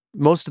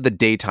most of the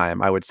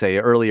daytime, I would say,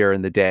 earlier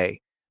in the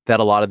day, that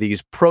a lot of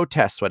these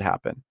protests would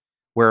happen,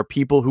 where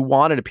people who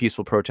wanted a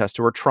peaceful protest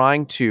were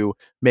trying to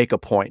make a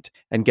point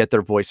and get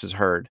their voices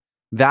heard.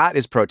 That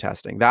is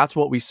protesting. That's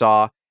what we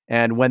saw.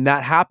 And when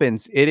that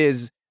happens, it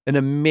is an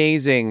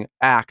amazing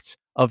act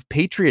of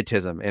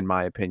patriotism, in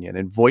my opinion,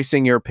 and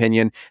voicing your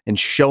opinion and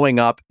showing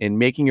up and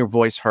making your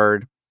voice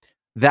heard.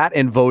 That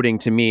and voting,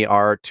 to me,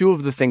 are two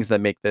of the things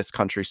that make this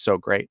country so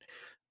great.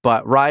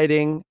 But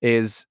rioting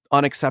is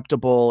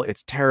unacceptable.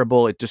 It's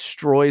terrible. It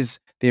destroys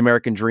the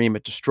American dream.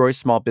 It destroys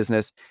small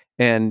business.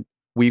 And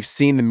we've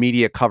seen the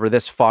media cover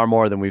this far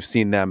more than we've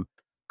seen them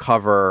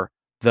cover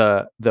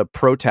the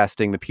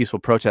protesting, the peaceful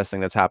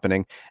protesting that's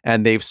happening.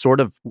 And they've sort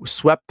of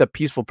swept the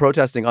peaceful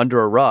protesting under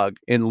a rug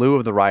in lieu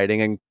of the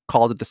rioting and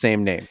called it the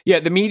same name. Yeah,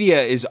 the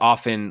media is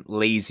often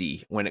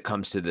lazy when it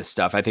comes to this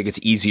stuff. I think it's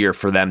easier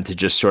for them to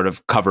just sort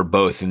of cover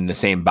both in the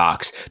same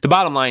box. The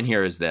bottom line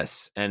here is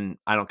this, and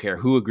I don't care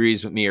who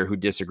agrees with me or who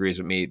disagrees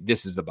with me.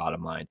 This is the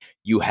bottom line.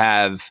 You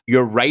have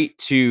your right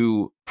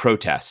to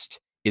protest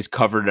is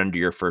covered under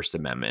your First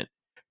Amendment.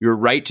 Your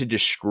right to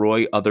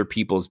destroy other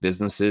people's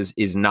businesses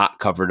is not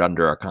covered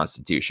under our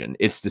Constitution.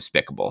 It's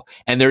despicable.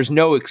 And there's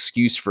no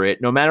excuse for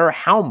it, no matter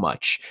how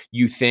much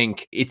you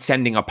think it's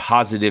sending a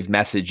positive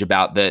message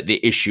about the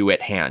issue at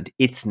hand.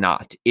 It's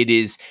not. It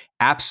is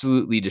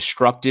absolutely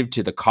destructive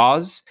to the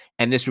cause.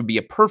 And this would be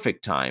a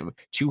perfect time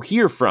to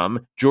hear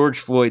from George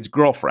Floyd's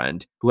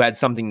girlfriend, who had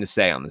something to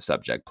say on the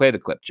subject. Play the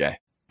clip, Jay.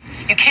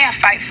 You can't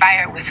fight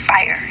fire with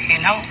fire, you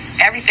know?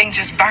 Everything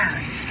just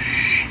burns.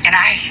 And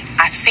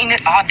I've seen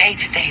it all day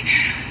today.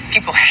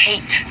 People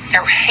hate.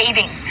 They're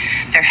hating.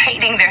 They're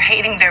hating. They're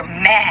hating. They're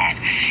mad.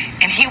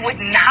 And he would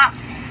not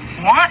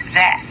want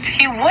that.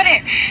 He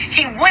wouldn't.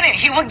 He wouldn't.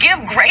 He would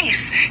give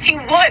grace. He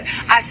would.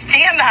 I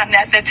stand on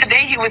that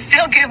today he would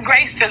still give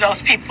grace to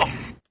those people.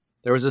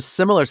 There was a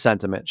similar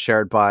sentiment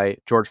shared by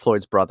George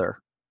Floyd's brother,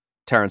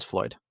 Terrence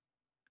Floyd.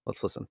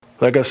 Let's listen.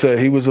 Like I said,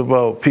 he was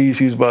about peace,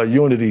 he was about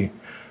unity.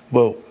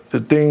 But the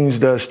things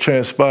that's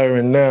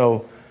transpiring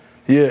now,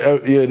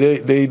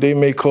 they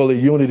may call it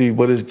unity,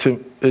 but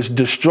it's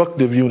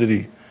destructive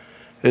unity.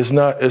 It's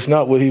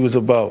not what he was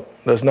about.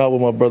 That's not what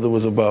my brother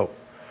was about.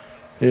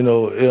 You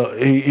know,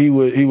 he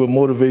would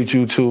motivate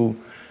you to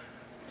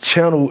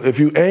channel. If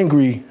you're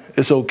angry,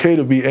 it's okay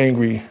to be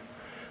angry,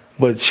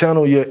 but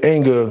channel your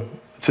anger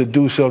to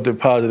do something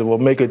positive or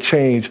make a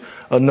change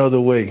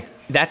another way.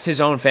 That's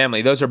his own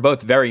family. Those are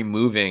both very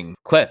moving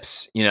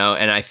clips, you know,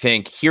 and I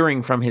think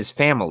hearing from his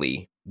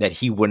family that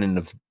he wouldn't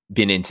have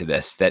been into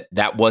this,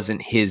 that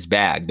wasn't his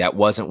bag, that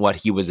wasn't what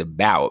he was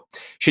about,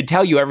 should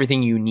tell you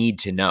everything you need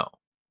to know.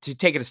 To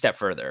take it a step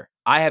further,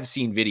 I have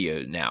seen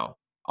videos now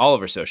all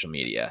over social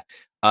media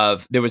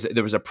of there was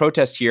a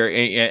protest here.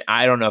 And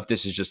I don't know if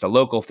this is just a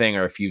local thing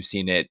or if you've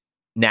seen it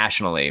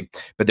nationally,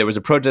 but there was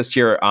a protest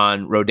here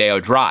on Rodeo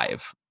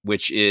Drive,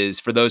 which is,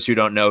 for those who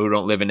don't know, who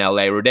don't live in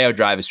LA, Rodeo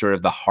Drive is sort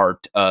of the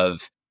heart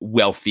of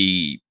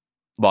wealthy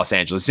Los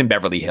Angeles, in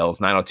Beverly Hills,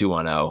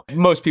 90210.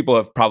 Most people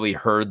have probably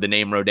heard the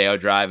name Rodeo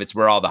Drive. It's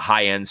where all the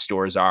high-end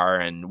stores are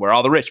and where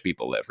all the rich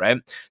people live, right?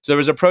 So there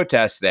was a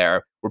protest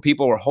there where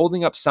people were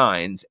holding up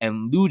signs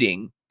and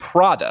looting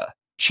Prada,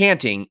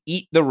 chanting,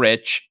 "Eat the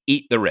rich,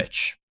 eat the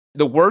rich."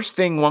 The worst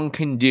thing one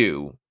can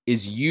do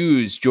is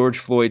use George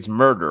Floyd's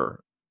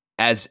murder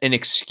as an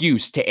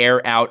excuse to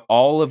air out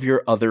all of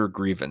your other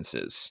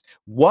grievances.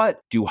 What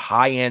do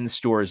high-end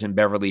stores in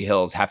Beverly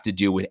Hills have to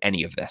do with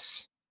any of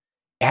this?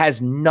 It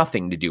has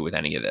nothing to do with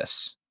any of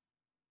this.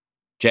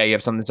 Jay, you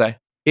have something to say?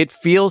 It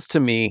feels to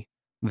me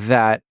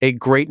that a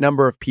great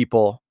number of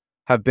people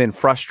have been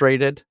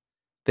frustrated.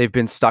 They've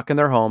been stuck in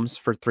their homes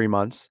for 3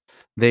 months.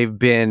 They've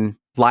been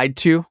lied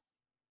to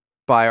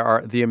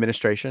by the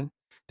administration.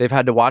 They've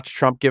had to watch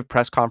Trump give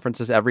press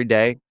conferences every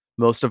day,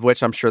 most of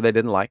which I'm sure they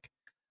didn't like.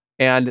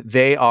 And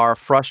they are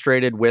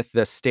frustrated with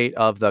the state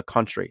of the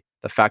country,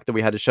 the fact that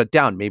we had to shut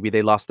down. Maybe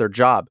they lost their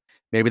job.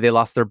 Maybe they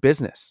lost their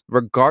business.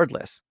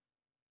 Regardless,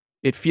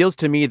 it feels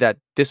to me that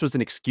this was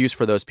an excuse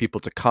for those people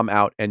to come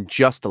out and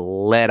just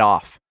let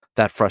off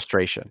that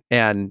frustration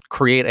and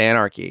create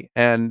anarchy.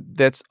 And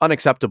that's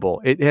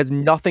unacceptable. It has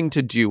nothing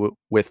to do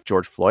with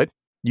George Floyd.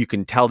 You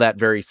can tell that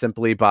very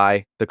simply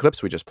by the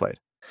clips we just played.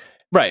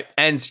 Right.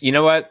 And you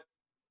know what?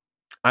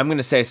 I'm going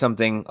to say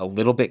something a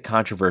little bit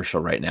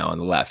controversial right now on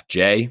the left.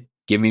 Jay,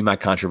 give me my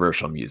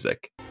controversial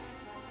music.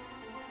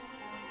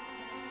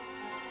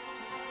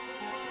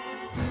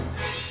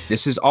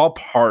 This is all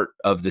part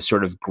of the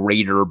sort of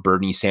greater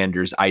Bernie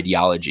Sanders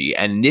ideology.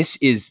 And this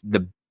is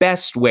the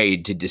best way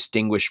to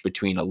distinguish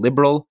between a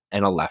liberal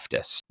and a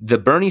leftist. The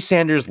Bernie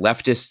Sanders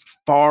leftist,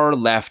 far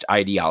left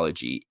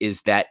ideology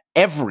is that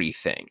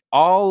everything,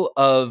 all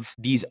of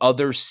these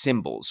other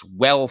symbols,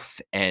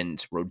 wealth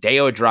and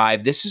Rodeo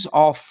Drive, this is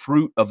all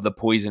fruit of the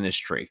poisonous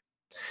tree.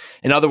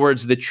 In other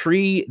words, the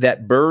tree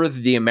that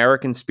birthed the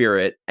American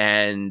spirit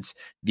and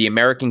the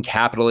American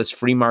capitalist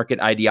free market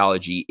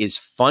ideology is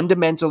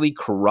fundamentally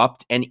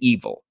corrupt and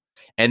evil.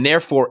 And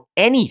therefore,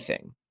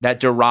 anything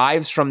that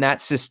derives from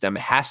that system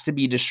has to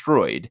be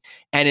destroyed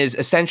and is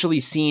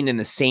essentially seen in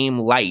the same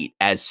light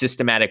as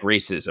systematic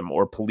racism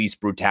or police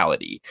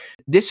brutality.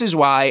 This is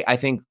why I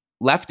think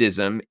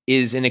leftism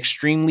is an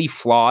extremely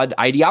flawed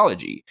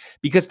ideology,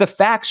 because the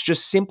facts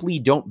just simply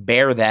don't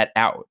bear that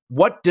out.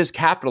 What does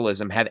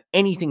capitalism have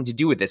anything to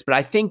do with this? But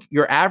I think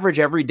your average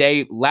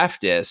everyday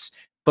leftist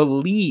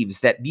believes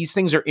that these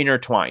things are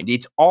intertwined.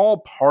 It's all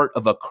part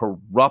of a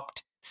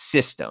corrupt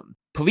system.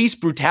 Police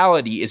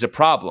brutality is a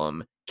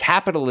problem.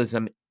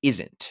 Capitalism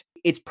isn't.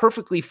 It's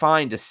perfectly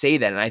fine to say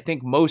that. And I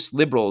think most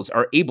liberals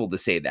are able to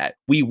say that.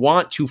 We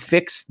want to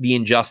fix the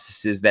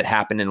injustices that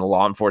happen in the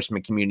law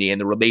enforcement community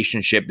and the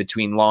relationship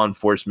between law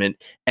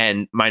enforcement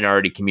and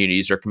minority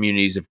communities or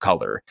communities of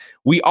color.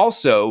 We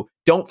also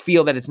don't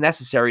feel that it's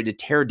necessary to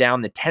tear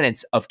down the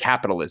tenets of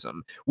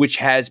capitalism, which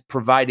has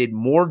provided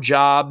more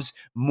jobs,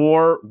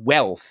 more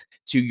wealth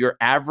to your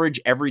average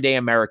everyday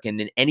American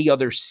than any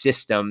other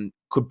system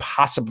could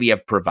possibly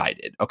have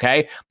provided.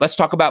 Okay, let's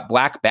talk about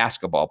Black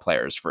basketball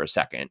players for a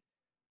second.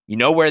 You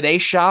know where they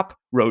shop?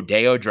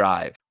 Rodeo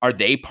Drive. Are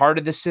they part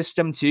of the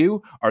system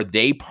too? Are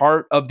they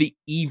part of the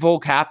evil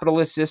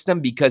capitalist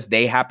system because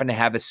they happen to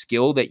have a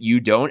skill that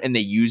you don't and they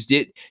used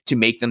it to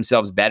make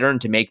themselves better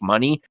and to make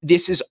money?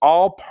 This is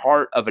all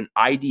part of an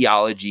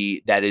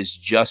ideology that is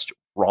just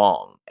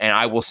wrong. And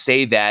I will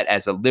say that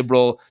as a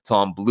liberal till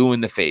I'm blue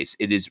in the face.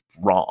 It is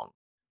wrong.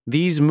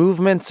 These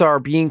movements are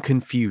being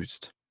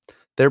confused.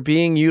 They're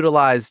being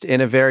utilized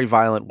in a very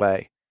violent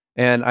way.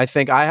 And I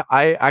think I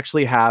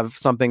actually have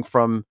something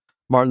from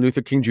Martin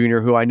Luther King Jr.,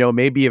 who I know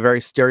may be a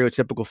very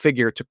stereotypical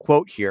figure to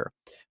quote here,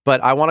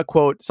 but I want to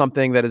quote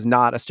something that is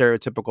not a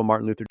stereotypical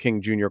Martin Luther King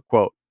Jr.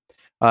 quote.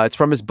 It's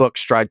from his book,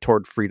 Stride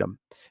Toward Freedom,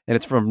 and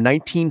it's from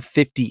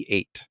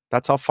 1958.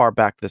 That's how far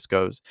back this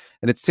goes.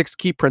 And it's 6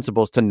 key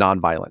principles to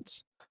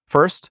nonviolence.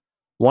 First,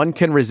 one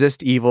can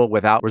resist evil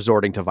without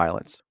resorting to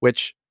violence,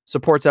 which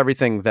supports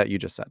everything that you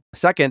just said.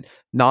 Second,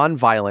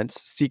 nonviolence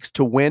seeks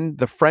to win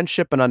the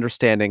friendship and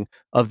understanding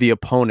of the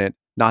opponent,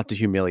 not to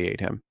humiliate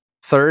him.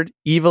 Third,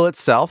 evil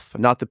itself,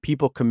 not the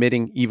people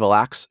committing evil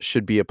acts,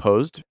 should be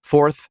opposed.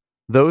 Fourth,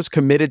 those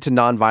committed to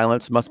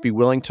nonviolence must be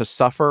willing to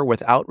suffer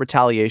without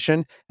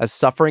retaliation, as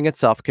suffering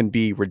itself can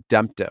be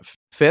redemptive.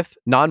 Fifth,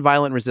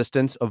 nonviolent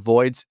resistance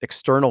avoids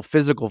external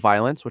physical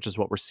violence, which is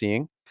what we're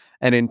seeing,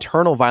 and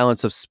internal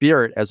violence of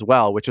spirit as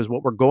well, which is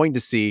what we're going to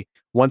see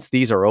once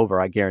these are over,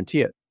 I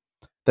guarantee it.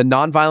 The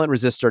nonviolent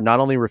resistor not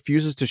only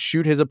refuses to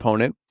shoot his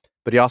opponent,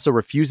 but he also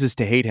refuses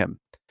to hate him.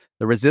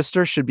 The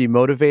resistor should be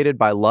motivated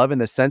by love in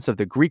the sense of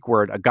the Greek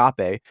word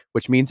agape,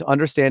 which means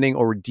understanding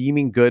or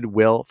redeeming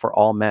goodwill for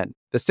all men.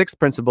 The sixth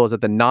principle is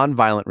that the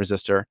nonviolent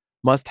resistor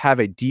must have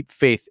a deep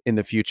faith in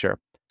the future,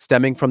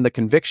 stemming from the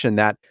conviction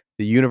that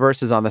the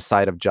universe is on the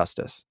side of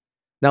justice.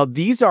 Now,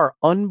 these are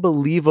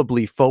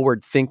unbelievably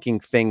forward thinking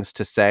things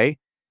to say,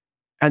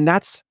 and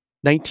that's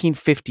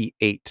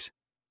 1958.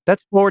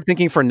 That's forward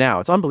thinking for now.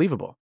 It's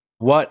unbelievable.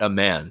 What a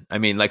man. I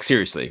mean, like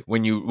seriously,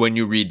 when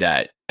you read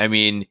that, I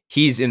mean,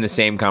 he's in the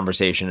same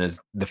conversation as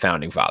the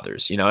founding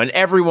fathers, and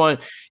everyone,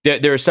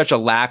 there is such a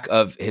lack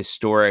of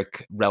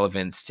historic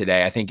relevance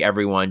today. I think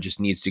everyone just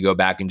needs to go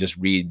back and just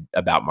read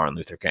about Martin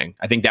Luther King.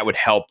 I think that would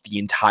help the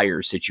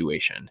entire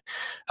situation.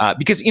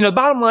 Because, the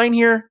bottom line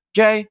here,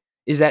 Jay,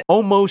 is that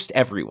almost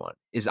everyone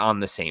is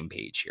on the same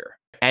page here.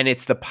 And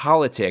it's the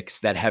politics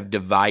that have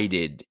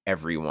divided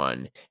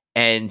everyone.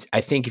 And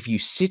I think if you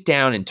sit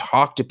down and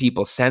talk to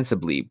people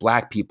sensibly,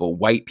 Black people,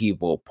 white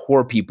people,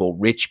 poor people,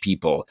 rich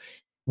people,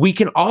 we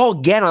can all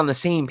get on the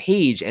same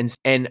page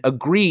and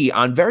agree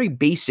on very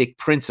basic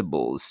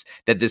principles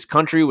that this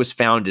country was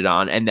founded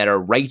on and that are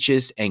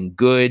righteous and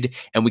good.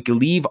 And we can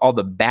leave all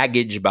the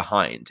baggage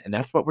behind. And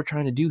that's what we're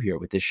trying to do here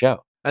with this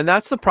show. And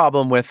that's the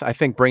problem with, I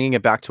think, bringing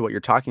it back to what you're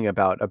talking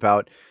about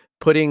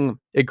putting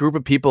a group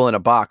of people in a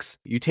box.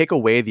 You take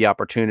away the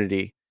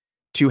opportunity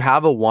to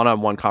have a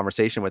one-on-one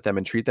conversation with them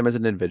and treat them as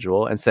an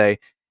individual and say,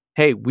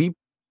 hey,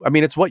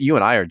 it's what you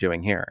and I are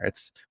doing here.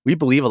 We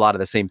believe a lot of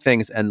the same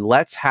things, and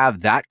let's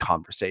have that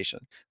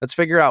conversation. Let's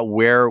figure out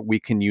where we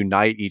can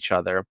unite each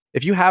other.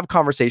 If you have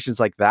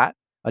conversations like that,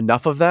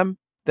 enough of them,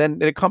 then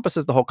it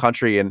encompasses the whole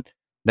country and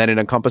then it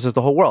encompasses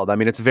the whole world. I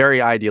mean, it's very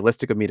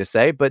idealistic of me to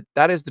say, but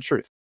that is the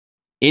truth.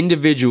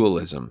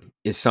 Individualism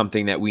is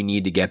something that we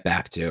need to get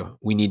back to.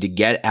 We need to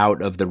get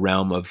out of the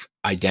realm of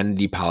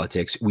identity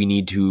politics. We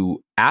need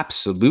to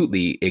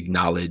absolutely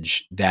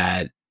acknowledge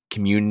that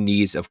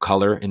communities of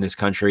color in this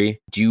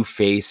country do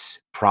face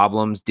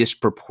problems,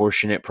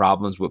 disproportionate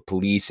problems with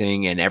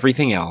policing and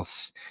everything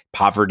else,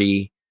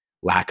 poverty,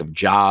 lack of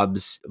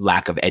jobs,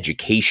 lack of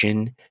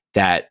education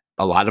that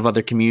a lot of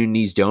other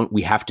communities don't.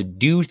 We have to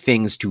do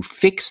things to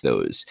fix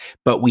those,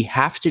 but we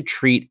have to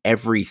treat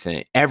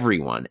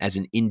everyone as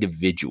an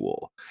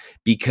individual,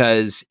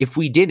 because if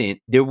we didn't,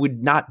 there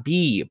would not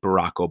be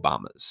Barack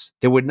Obamas.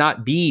 There would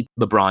not be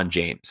LeBron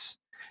James.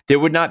 There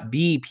would not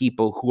be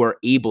people who are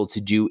able to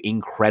do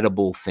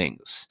incredible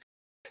things.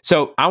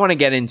 So I want to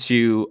get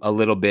into a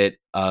little bit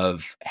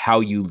of how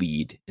you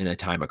lead in a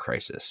time of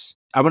crisis.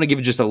 I want to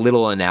give just a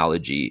little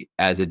analogy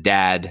as a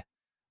dad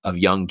of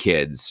young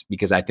kids,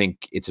 because I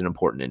think it's an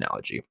important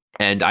analogy.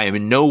 And I am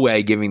in no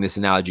way giving this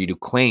analogy to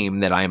claim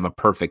that I am a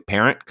perfect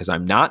parent, because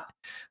I'm not.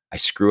 I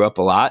screw up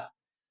a lot.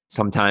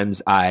 Sometimes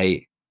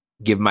I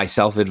give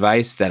myself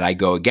advice that I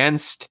go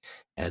against,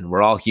 and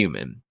we're all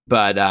human.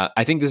 But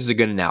I think this is a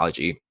good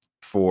analogy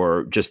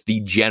for just the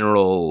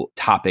general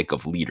topic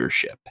of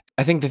leadership.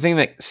 I think the thing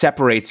that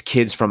separates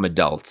kids from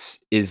adults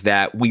is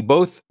that we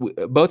both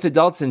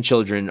adults and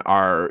children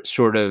are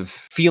sort of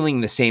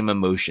feeling the same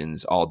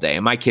emotions all day.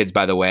 And my kids,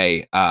 by the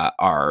way,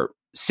 are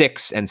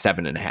 6 and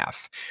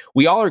 7.5.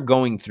 We all are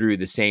going through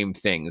the same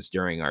things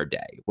during our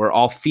day. We're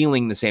all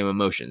feeling the same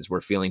emotions.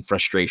 We're feeling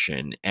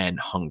frustration and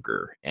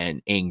hunger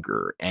and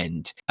anger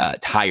and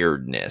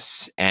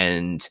tiredness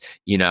and,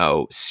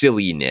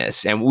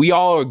 silliness. And we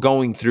all are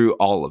going through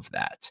all of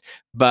that.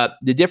 But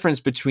the difference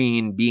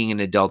between being an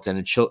adult and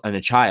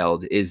a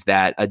child is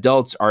that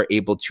adults are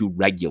able to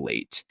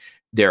regulate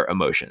their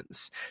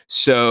emotions.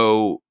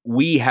 So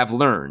we have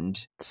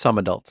learned Some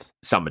adults,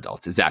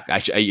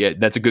 exactly.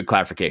 That's a good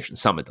clarification.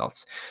 Some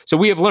adults. So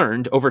we have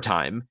learned over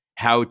time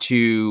how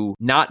to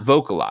not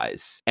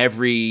vocalize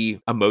every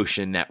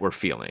emotion that we're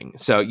feeling.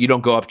 So you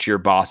don't go up to your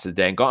boss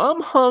today and go, I'm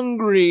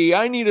hungry,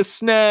 I need a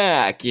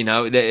snack.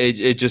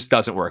 It just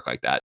doesn't work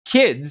like that.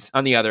 Kids,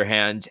 on the other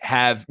hand,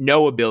 have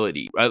no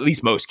ability, or at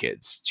least most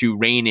kids, to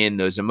rein in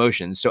those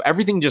emotions. So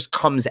everything just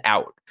comes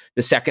out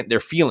the second they're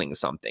feeling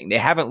something. They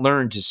haven't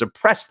learned to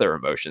suppress their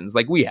emotions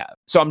like we have.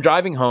 So I'm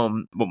driving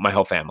home with my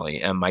whole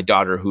family and my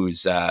daughter,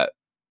 who's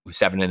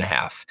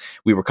 7.5.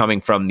 We were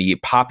coming from the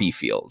poppy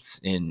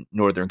fields in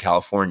Northern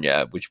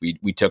California, which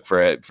we took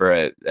for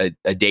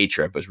a day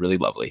trip. It was really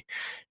lovely.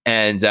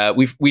 And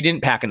we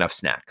didn't pack enough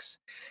snacks.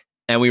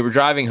 And we were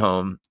driving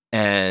home,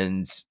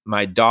 and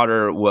my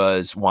daughter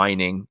was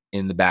whining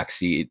in the back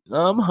seat.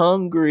 I'm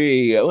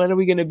hungry. When are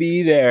we going to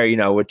be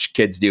there? Which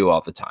kids do all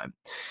the time.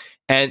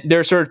 And there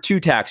are sort of two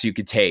tacks you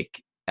could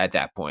take at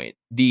that point.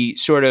 The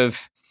sort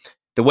of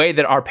the way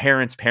that our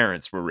parents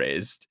were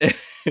raised,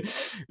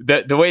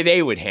 the way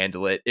they would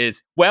handle it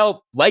is,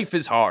 well, life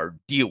is hard,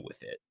 deal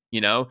with it,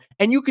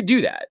 and you could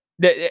do that.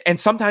 And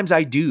sometimes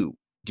I do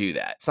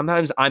that.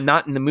 Sometimes I'm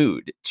not in the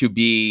mood to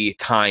be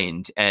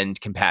kind and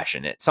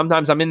compassionate.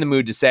 Sometimes I'm in the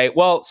mood to say,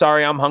 well,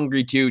 sorry, I'm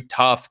hungry too,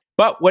 tough.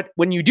 But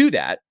when you do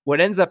that,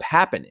 what ends up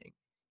happening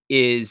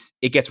is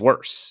it gets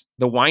worse.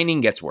 The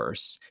whining gets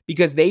worse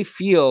because they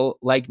feel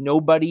like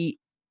nobody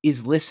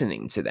is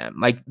listening to them.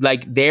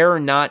 Like they're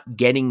not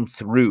getting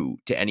through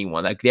to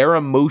anyone. Like their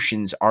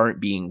emotions aren't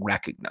being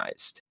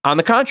recognized. On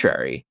the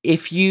contrary,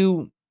 if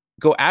you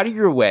go out of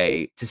your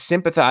way to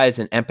sympathize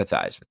and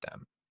empathize with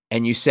them,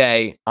 and you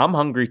say, I'm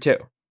hungry too,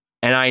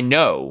 and I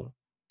know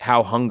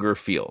how hunger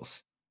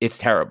feels. It's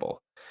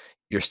terrible.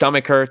 Your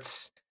stomach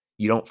hurts.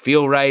 You don't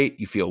feel right.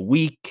 You feel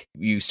weak.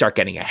 You start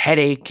getting a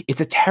headache.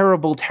 It's a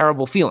terrible,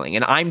 terrible feeling.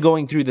 And I'm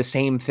going through the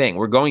same thing.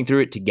 We're going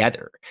through it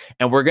together.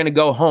 And we're going to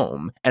go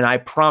home. And I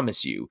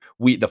promise you,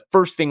 the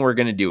first thing we're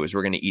going to do is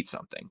we're going to eat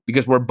something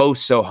because we're both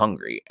so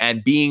hungry.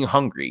 And being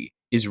hungry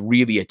is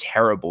really a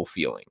terrible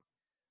feeling.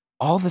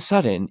 All of a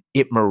sudden,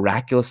 it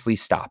miraculously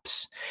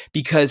stops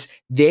because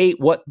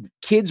what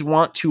kids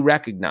want to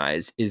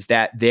recognize is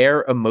that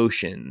their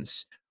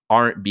emotions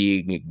aren't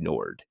being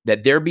ignored,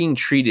 that they're being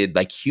treated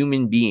like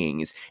human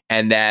beings,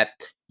 and that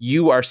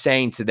you are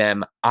saying to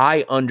them,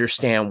 I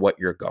understand what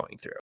you're going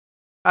through.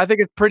 I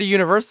think it's pretty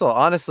universal.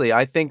 Honestly,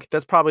 I think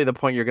that's probably the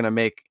point you're going to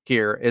make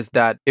here is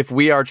that if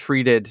we are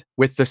treated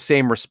with the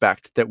same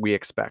respect that we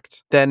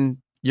expect,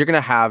 then you're going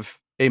to have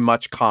a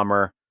much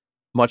calmer,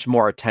 much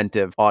more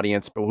attentive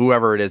audience, but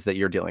whoever it is that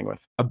you're dealing with.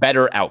 A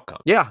better outcome.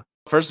 Yeah.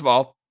 First of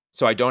all,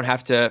 so I don't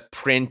have to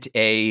print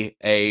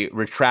a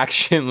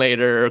retraction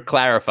later or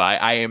clarify,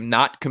 I am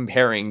not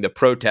comparing the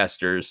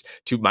protesters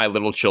to my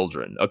little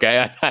children,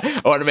 okay?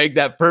 I want to make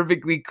that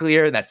perfectly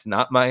clear. That's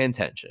not my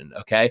intention,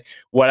 okay?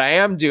 What I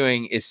am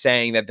doing is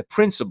saying that the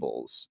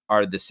principles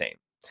are the same.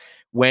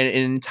 When an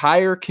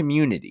entire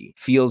community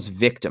feels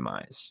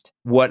victimized,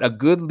 what a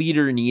good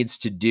leader needs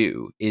to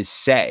do is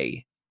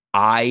say,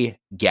 I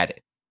get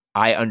it.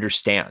 I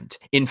understand.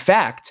 In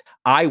fact,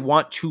 I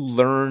want to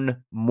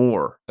learn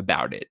more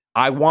about it.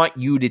 I want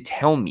you to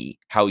tell me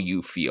how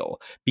you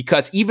feel.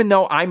 Because even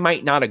though I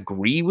might not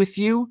agree with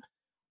you,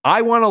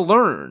 I want to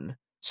learn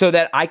so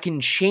that I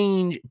can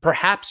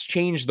perhaps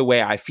change the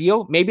way I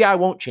feel. Maybe I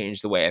won't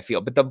change the way I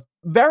feel. But the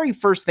very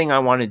first thing I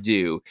want to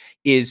do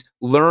is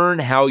learn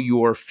how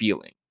you're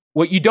feeling.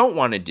 What you don't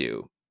want to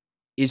do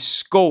is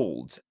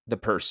scold the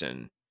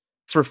person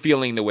for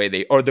feeling the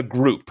way or the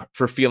group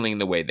for feeling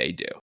the way they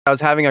do. I was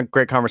having a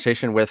great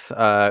conversation with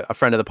a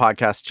friend of the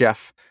podcast,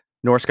 Jeff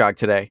Norskog,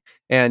 today,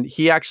 and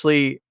he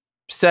actually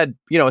said,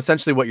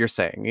 essentially what you're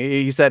saying.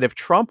 He said if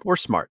Trump were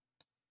smart,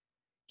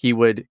 he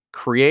would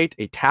create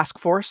a task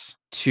force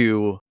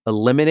to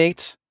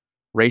eliminate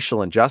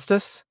racial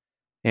injustice,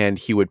 and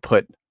he would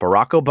put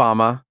Barack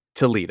Obama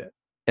to lead it.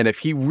 And if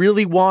he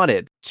really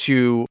wanted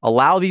to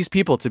allow these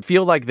people to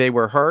feel like they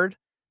were heard,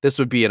 this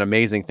would be an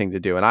amazing thing to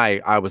do. And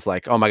I was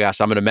like, oh my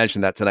gosh, I'm going to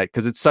mention that tonight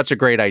because it's such a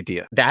great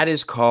idea. That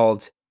is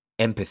called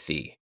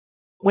empathy.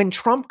 When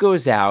Trump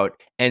goes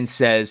out and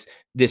says,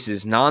 this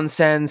is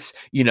nonsense,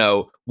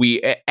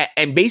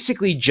 and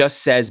basically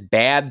just says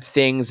bad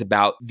things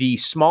about the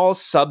small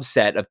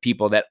subset of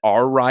people that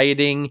are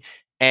rioting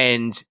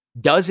and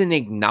doesn't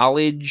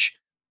acknowledge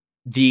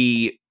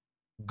the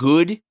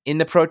good in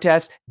the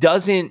protest,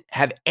 doesn't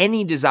have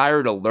any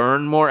desire to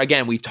learn more.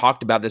 Again, we've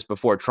talked about this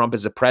before. Trump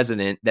is a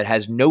president that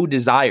has no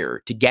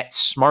desire to get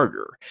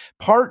smarter.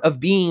 Part of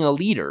being a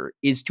leader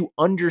is to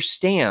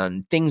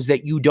understand things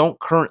that you don't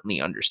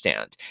currently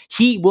understand.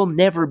 He will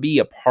never be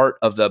a part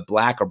of the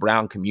Black or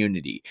brown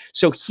community.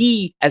 So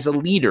he, as a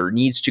leader,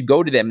 needs to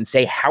go to them and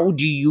say, how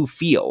do you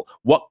feel?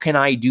 What can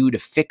I do to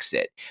fix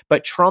it?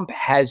 But Trump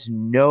has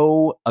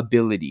no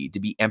ability to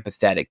be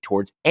empathetic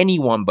towards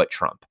anyone but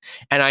Trump.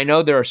 And I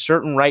know there are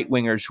certain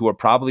right-wingers who are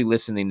probably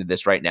listening to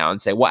this right now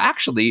and say, well,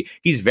 actually,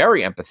 he's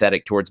very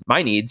empathetic towards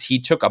my needs. He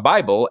took a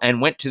Bible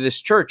and went to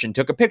this church and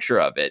took a picture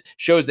of it.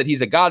 Shows that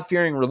he's a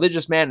God-fearing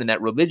religious man and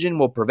that religion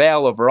will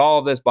prevail over all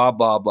of this, blah,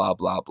 blah, blah,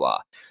 blah, blah.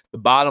 The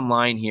bottom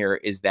line here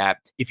is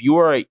that if you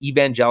are an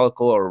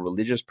evangelical or a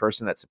religious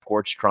person that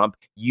supports Trump,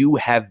 you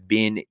have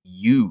been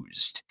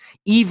used.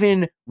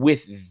 Even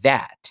with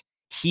that,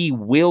 he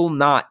will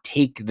not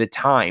take the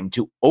time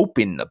to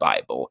open the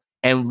Bible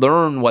and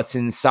learn what's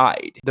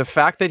inside. The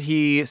fact that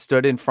he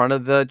stood in front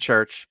of the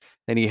church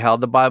and he held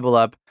the Bible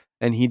up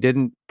and he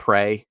didn't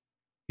pray,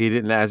 he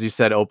didn't, as you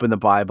said, open the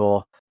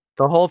Bible.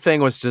 The whole thing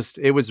was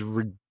it was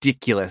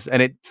ridiculous,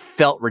 and it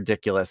felt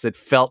ridiculous. It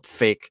felt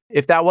fake.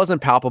 If that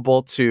wasn't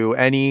palpable to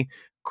any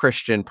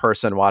Christian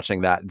person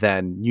watching that,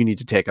 then you need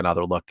to take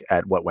another look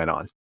at what went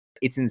on.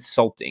 It's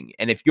insulting.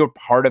 And if you're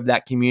part of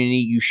that community,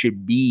 you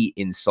should be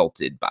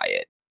insulted by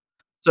it.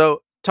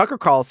 So Tucker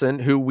Carlson,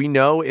 who we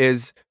know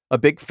is a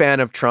big fan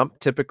of Trump,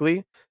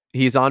 typically,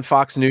 he's on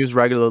Fox News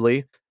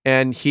regularly,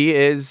 and he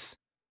is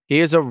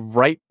a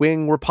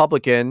right-wing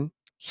Republican.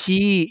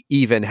 He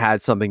even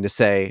had something to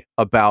say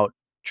about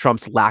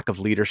Trump's lack of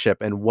leadership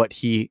and what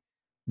he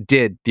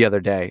did the other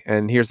day.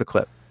 And here's the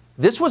clip.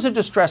 This was a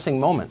distressing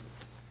moment.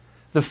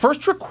 The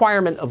first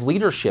requirement of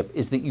leadership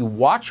is that you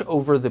watch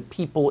over the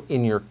people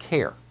in your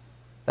care.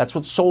 That's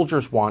what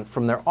soldiers want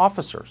from their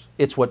officers.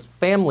 It's what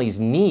families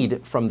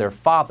need from their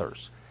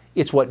fathers.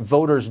 It's what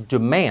voters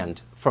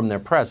demand from their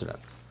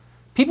presidents.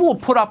 People will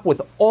put up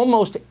with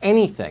almost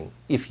anything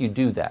if you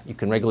do that. You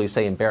can regularly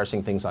say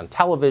embarrassing things on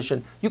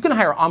television. You can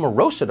hire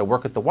Omarosa to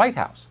work at the White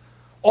House.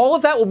 All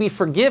of that will be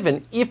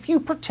forgiven if you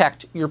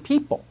protect your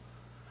people.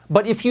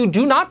 But if you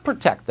do not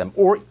protect them,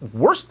 or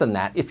worse than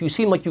that, if you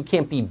seem like you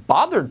can't be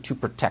bothered to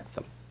protect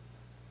them,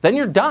 then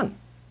you're done.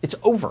 It's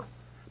over.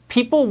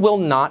 People will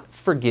not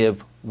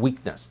forgive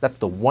weakness. That's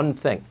the one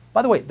thing.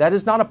 By the way, that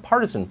is not a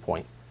partisan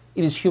point.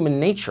 It is human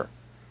nature.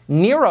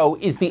 Nero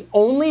is the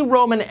only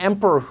Roman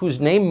emperor whose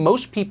name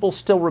most people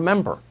still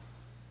remember.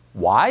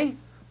 Why?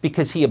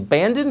 Because he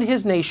abandoned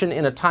his nation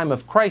in a time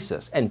of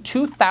crisis, and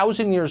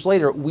 2,000 years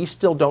later, we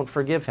still don't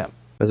forgive him.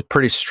 That's a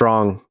pretty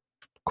strong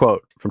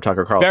quote from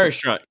Tucker Carlson. Very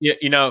strong.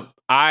 You know,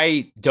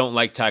 I don't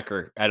like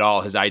Tucker at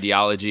all, his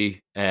ideology.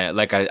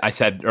 Like I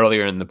said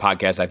earlier in the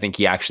podcast, I think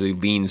he actually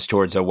leans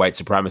towards a white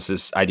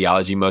supremacist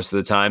ideology most of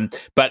the time.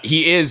 But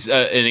he is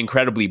an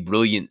incredibly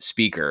brilliant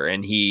speaker,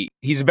 and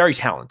he's very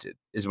talented,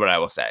 is what I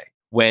will say.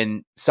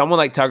 When someone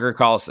like Tucker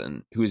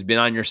Carlson, who's been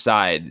on your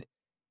side,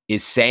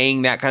 is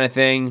saying that kind of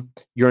thing,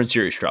 you're in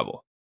serious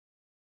trouble.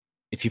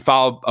 If you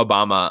follow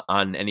Obama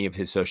on any of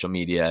his social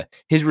media,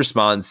 his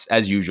response,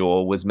 as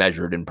usual, was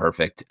measured and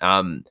perfect.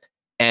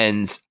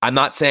 And I'm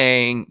not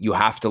saying you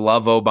have to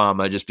love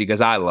Obama just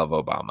because I love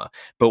Obama.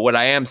 But what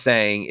I am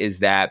saying is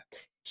that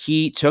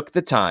he took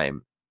the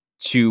time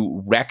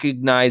to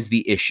recognize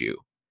the issue,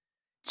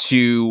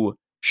 to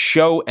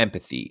show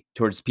empathy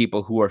towards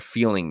people who are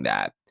feeling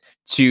that,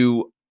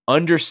 to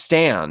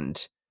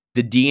understand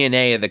the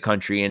DNA of the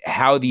country and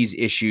how these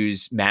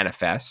issues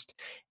manifest,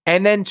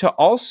 and then to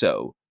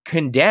also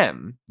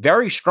condemn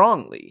very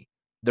strongly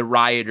the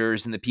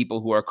rioters and the people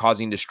who are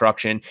causing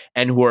destruction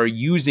and who are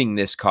using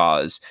this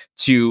cause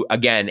to,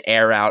 again,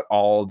 air out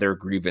all their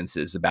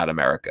grievances about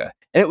America.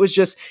 And it was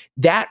just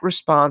that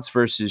response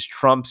versus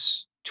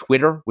Trump's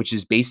Twitter, which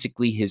is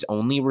basically his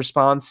only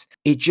response.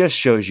 It just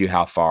shows you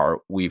how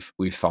far we've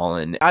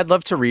fallen. I'd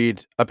love to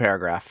read a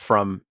paragraph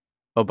from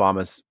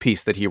Obama's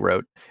piece that he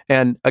wrote.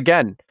 And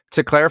again,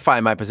 to clarify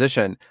my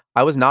position,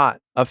 I was not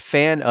a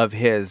fan of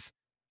his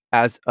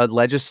as a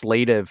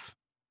legislative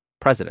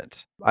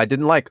president. I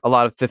didn't like a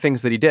lot of the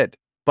things that he did,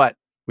 but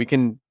we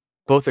can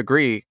both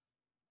agree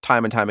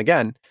time and time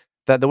again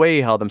that the way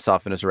he held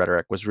himself in his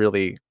rhetoric was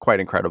really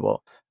quite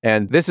incredible.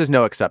 And this is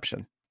no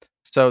exception.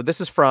 So this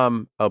is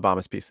from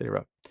Obama's piece that he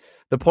wrote.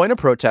 The point of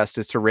protest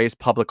is to raise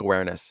public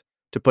awareness,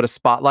 to put a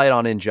spotlight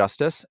on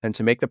injustice, and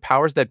to make the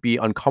powers that be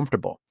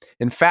uncomfortable.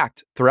 In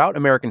fact, throughout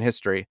American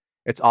history,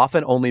 it's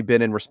often only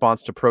been in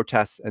response to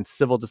protests and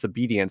civil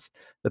disobedience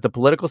that the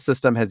political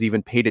system has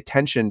even paid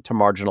attention to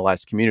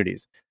marginalized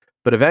communities.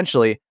 But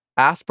eventually,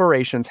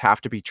 aspirations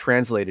have to be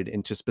translated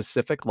into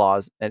specific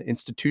laws and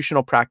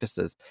institutional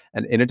practices.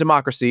 And in a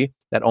democracy,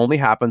 that only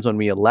happens when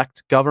we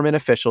elect government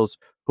officials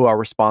who are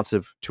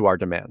responsive to our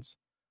demands.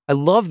 I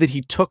love that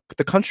he took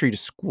the country to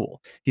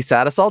school. He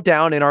sat us all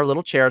down in our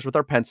little chairs with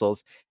our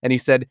pencils, and he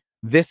said,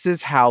 this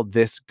is how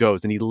this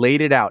goes. And he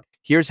laid it out.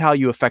 Here's how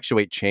you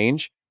effectuate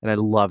change. And I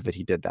love that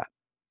he did that.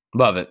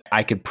 Love it.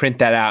 I could print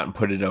that out and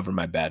put it over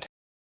my bed.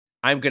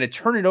 I'm going to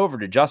turn it over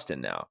to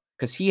Justin now,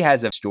 because he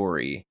has a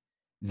story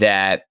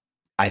that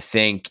I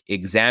think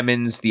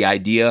examines the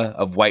idea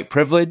of white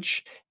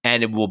privilege,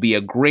 and it will be a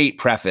great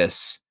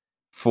preface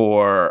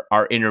for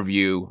our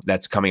interview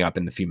that's coming up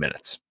in a few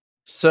minutes.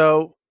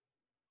 So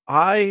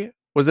I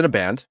was in a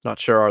band. Not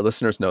sure our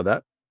listeners know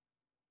that.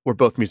 We're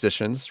both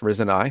musicians,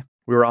 Riz and I.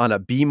 We were on a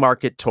B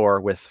Market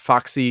tour with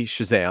Foxy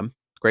Shazam,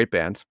 great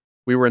band.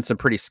 We were in some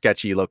pretty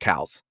sketchy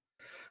locales.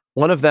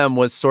 One of them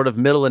was sort of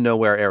middle of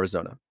nowhere,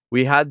 Arizona.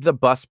 We had the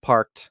bus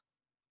parked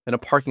in a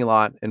parking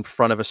lot in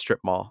front of a strip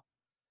mall.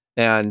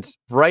 And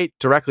right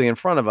directly in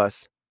front of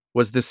us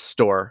was this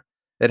store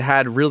that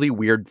had really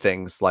weird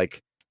things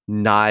like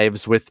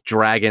knives with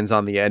dragons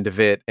on the end of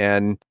it.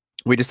 And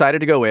we decided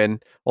to go in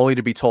only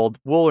to be told,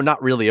 well, we're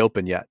not really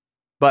open yet.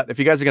 But if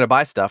you guys are going to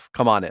buy stuff,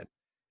 come on in.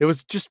 It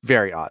was just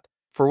very odd.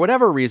 For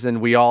whatever reason,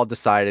 we all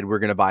decided we're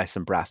going to buy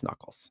some brass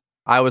knuckles.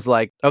 I was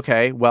like,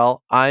 okay,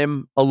 well,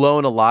 I'm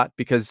alone a lot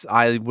because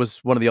I was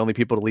one of the only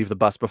people to leave the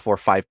bus before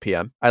 5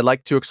 p.m. I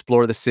like to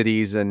explore the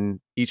cities and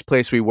each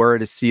place we were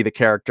to see the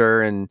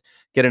character and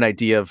get an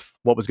idea of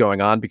what was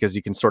going on, because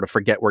you can sort of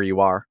forget where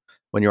you are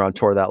when you're on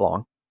tour that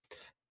long.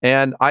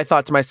 And I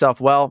thought to myself,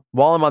 well,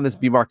 while I'm on this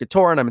B Market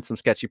tour and I'm in some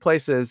sketchy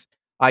places,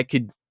 I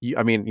could,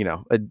 I mean, you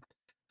know, a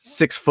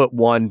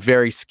 6'1",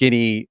 very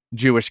skinny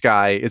Jewish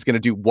guy is going to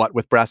do what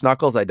with brass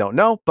knuckles? I don't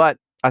know, but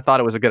I thought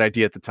it was a good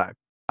idea at the time.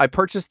 I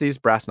purchased these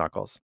brass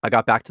knuckles. I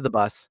got back to the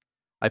bus.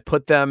 I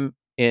put them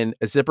in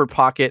a zipper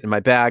pocket in my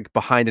bag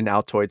behind an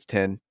Altoids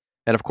tin.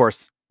 And of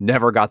course,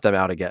 never got them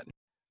out again.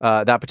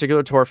 That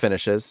particular tour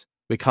finishes.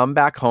 We come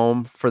back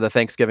home for the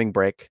Thanksgiving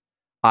break.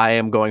 I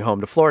am going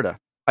home to Florida.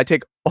 I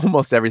take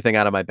almost everything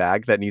out of my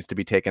bag that needs to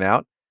be taken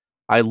out.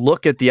 I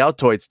look at the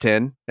Altoids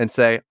tin and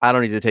say, I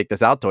don't need to take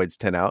this Altoids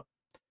tin out.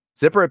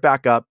 Zipper it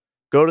back up,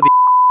 go to the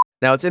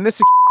now it's in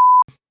this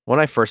when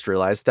I first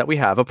realized that we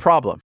have a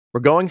problem.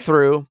 We're going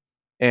through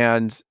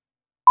and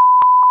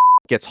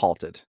gets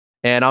halted.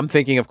 And I'm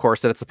thinking, of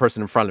course, that it's the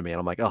person in front of me. And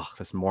I'm like, oh,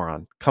 this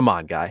moron. Come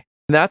on, guy.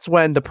 And that's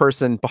when the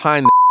person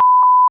behind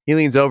he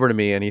leans over to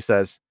me and he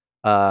says,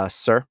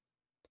 sir,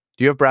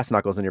 do you have brass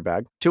knuckles in your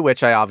bag? To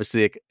which I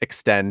obviously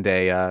extend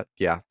a,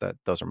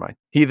 those are mine.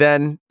 He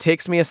then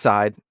takes me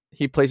aside.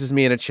 He places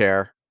me in a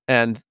chair.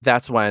 And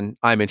that's when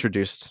I'm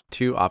introduced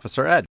to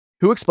Officer Ed,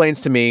 who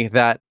explains to me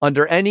that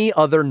under any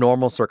other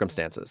normal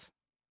circumstances,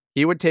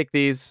 he would take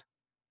these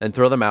and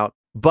throw them out.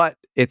 But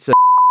it's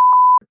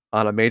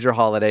on a major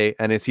holiday.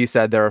 And as he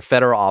said, there are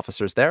federal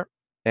officers there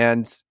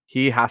and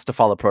he has to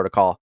follow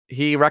protocol.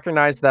 He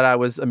recognized that I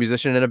was a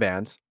musician in a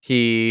band.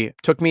 He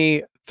took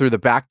me through the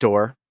back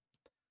door,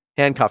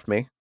 handcuffed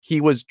me. He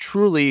was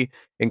truly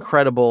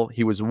incredible.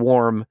 He was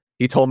warm.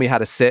 He told me how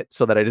to sit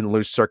so that I didn't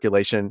lose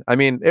circulation. I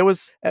mean,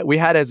 we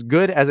had as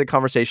good as a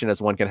conversation as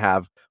one can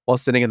have while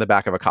sitting in the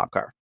back of a cop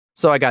car.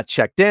 So I got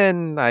checked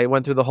in. I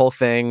went through the whole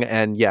thing.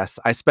 And yes,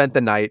 I spent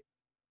the night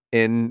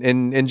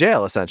in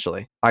jail,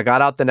 essentially. I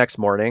got out the next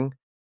morning.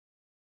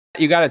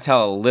 You got to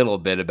tell a little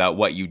bit about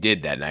what you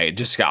did that night.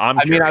 I'm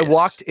curious. I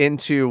walked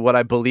into what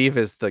I believe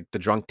is the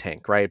drunk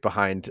tank, right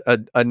behind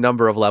a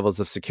number of levels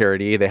of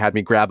security. They had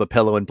me grab a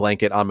pillow and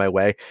blanket on my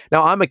way.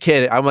 Now I'm a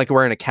kid. I'm like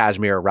wearing a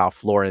cashmere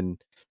Ralph Lauren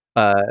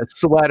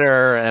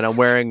sweater, and I'm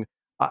wearing,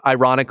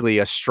 ironically,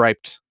 a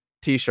striped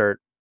T-shirt.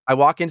 I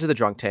walk into the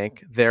drunk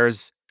tank.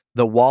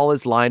 The wall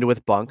is lined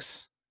with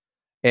bunks,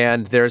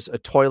 and there's a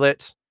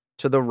toilet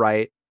to the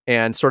right,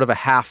 and sort of a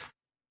half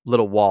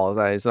little wall.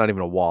 It's not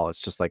even a wall.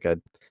 It's just like a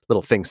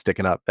little thing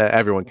sticking up.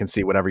 Everyone can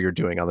see whatever you're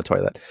doing on the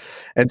toilet.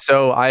 And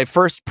so I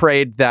first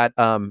prayed that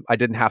I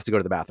didn't have to go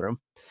to the bathroom.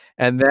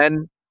 And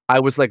then I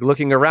was like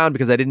looking around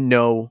because I didn't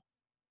know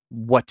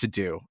what to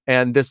do.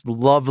 And this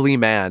lovely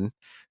man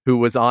who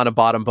was on a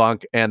bottom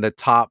bunk and the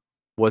top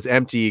was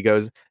empty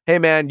goes, "Hey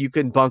man, you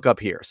can bunk up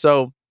here."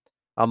 So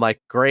I'm like,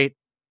 "Great.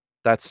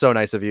 That's so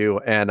nice of you."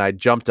 And I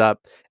jumped up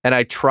and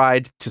I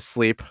tried to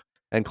sleep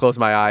and close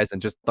my eyes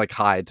and just like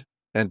hide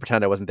and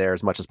pretend I wasn't there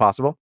as much as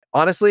possible.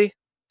 Honestly,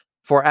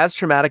 for as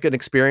traumatic an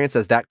experience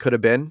as that could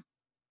have been,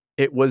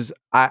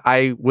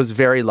 I was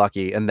very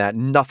lucky in that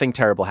nothing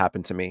terrible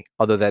happened to me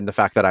other than the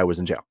fact that I was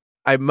in jail.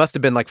 I must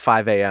have been like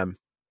 5 a.m.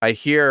 I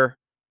hear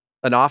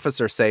an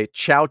officer say,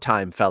 "Chow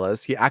time,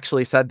 fellas." He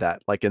actually said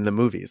that, like in the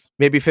movies.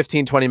 Maybe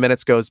 15, 20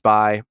 minutes goes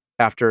by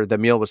after the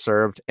meal was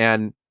served,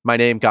 and my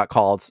name got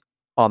called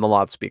on the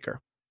loudspeaker.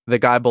 The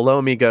guy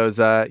below me goes,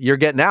 "You're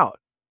getting out."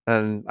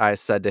 And I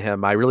said to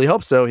him, "I really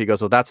hope so." He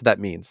goes, "Well, that's what that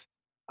means."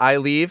 I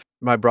leave.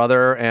 My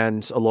brother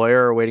and a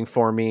lawyer are waiting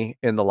for me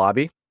in the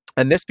lobby.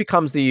 And this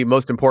becomes the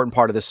most important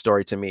part of this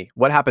story to me.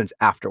 What happens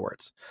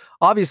afterwards?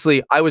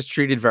 Obviously, I was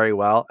treated very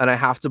well, and I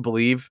have to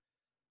believe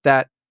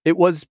that it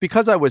was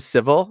because I was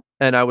civil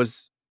and I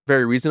was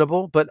very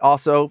reasonable, but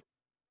also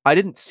I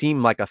didn't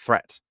seem like a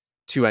threat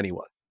to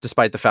anyone,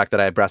 despite the fact that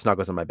I had brass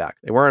knuckles on my back.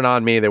 They weren't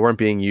on me. They weren't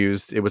being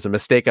used. It was a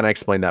mistake, and I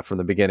explained that from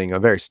the beginning. A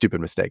very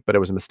stupid mistake, but it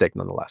was a mistake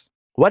nonetheless.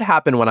 What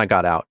happened when I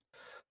got out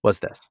was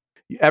this.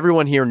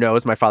 Everyone here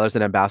knows my father's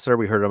an ambassador.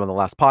 We heard him on the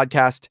last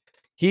podcast.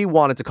 He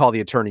wanted to call the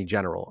attorney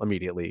general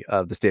immediately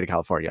of the state of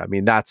California. I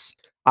mean,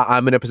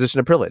 I'm in a position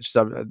of privilege,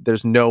 so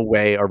there's no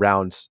way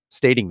around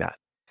stating that.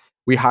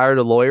 We hired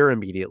a lawyer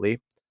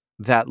immediately.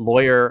 That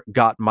lawyer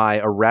got my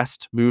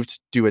arrest moved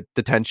to a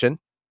detention.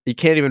 You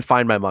can't even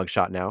find my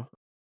mugshot now.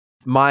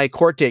 My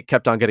court date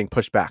kept on getting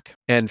pushed back.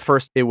 And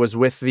first it was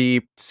with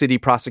the city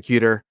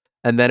prosecutor,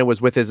 and then it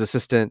was with his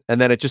assistant,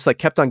 and then it just like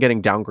kept on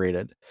getting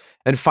downgraded.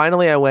 And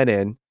finally I went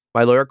in.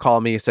 My lawyer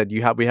called me, said,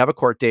 we have a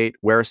court date,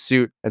 wear a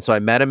suit. And so I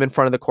met him in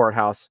front of the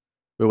courthouse.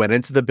 We went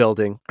into the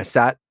building. I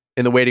sat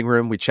in the waiting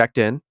room. We checked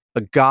in. A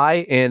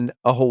guy in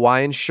a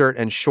Hawaiian shirt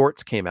and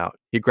shorts came out.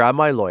 He grabbed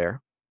my lawyer.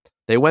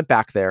 They went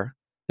back there.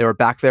 They were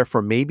back there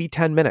for maybe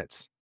 10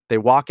 minutes. They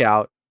walk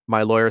out.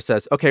 My lawyer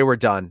says, "Okay, we're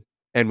done."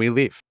 And we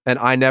leave. And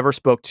I never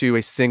spoke to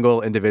a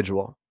single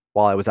individual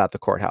while I was at the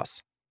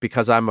courthouse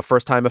because I'm a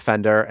first-time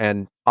offender.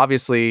 And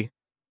obviously,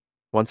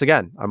 once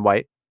again, I'm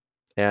white.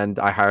 And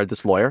I hired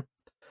this lawyer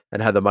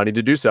and had the money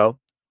to do so.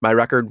 My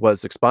record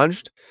was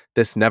expunged.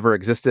 This never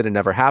existed and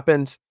never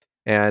happened.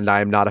 And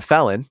I'm not a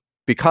felon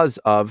because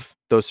of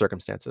those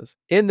circumstances.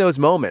 In those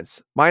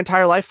moments, my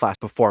entire life flashed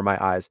before my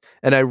eyes.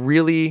 And I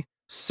really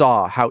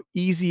saw how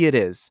easy it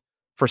is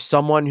for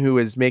someone who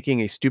is making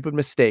a stupid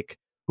mistake,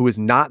 who is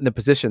not in the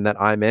position that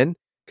I'm in,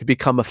 could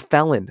become a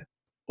felon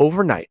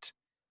overnight,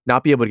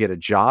 not be able to get a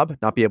job,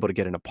 not be able to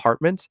get an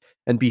apartment,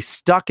 and be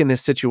stuck in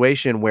this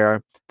situation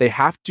where they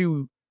have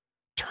to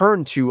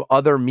turn to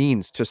other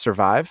means to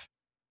survive,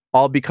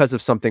 all because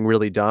of something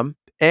really dumb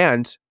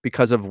and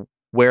because of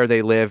where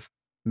they live,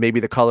 maybe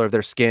the color of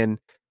their skin,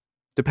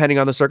 depending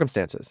on the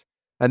circumstances.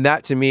 And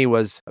that to me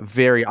was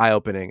very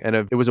eye-opening, and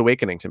it was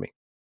awakening to me.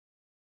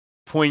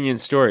 poignant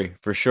story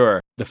for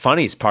sure. The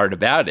funniest part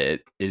about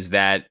it is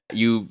that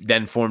you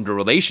then formed a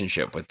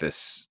relationship with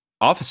this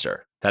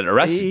officer that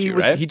arrested you,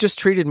 right? He just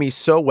treated me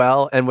so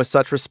well and with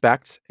such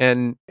respect,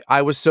 and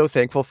I was so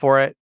thankful for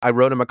it. I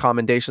wrote him a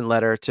commendation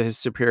letter to his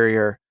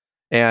superior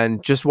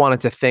and just wanted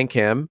to thank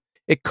him.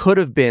 It could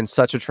have been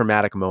such a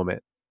traumatic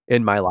moment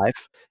in my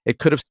life. It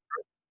could have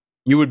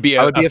You would be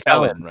I a, would be a a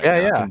felon. felon right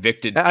Yeah, now, yeah.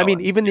 convicted I mean,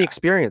 felon. even the Yeah.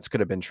 experience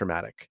could have been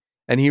traumatic,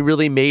 and he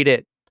really made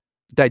it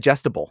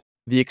digestible.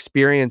 The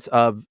experience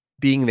of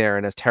being there,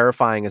 and as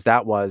terrifying as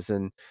that was,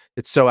 and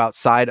it's so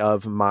outside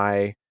of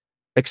my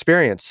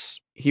experience,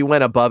 he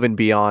went above and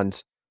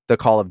beyond the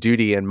call of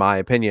duty, in my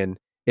opinion,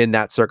 in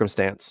that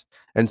circumstance.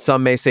 And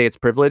some may say it's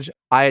privilege.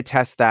 I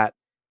attest that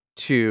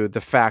to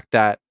the fact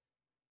that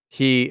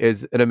he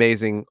is an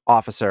amazing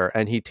officer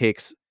and he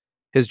takes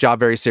his job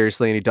very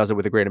seriously and he does it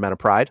with a great amount of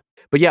pride.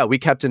 But yeah, we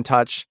kept in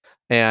touch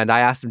and I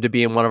asked him to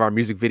be in one of our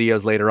music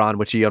videos later on,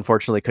 which he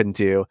unfortunately couldn't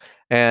do.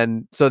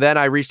 And so then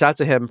I reached out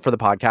to him for the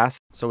podcast.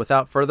 So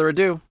without further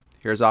ado,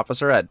 here's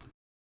Officer Ed.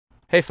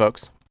 Hey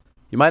folks,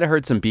 you might have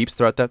heard some beeps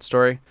throughout that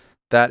story.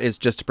 That is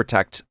just to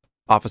protect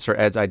Officer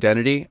Ed's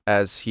identity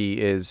as he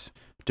is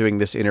doing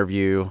this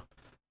interview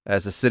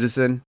as a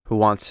citizen who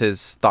wants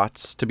his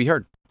thoughts to be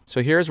heard.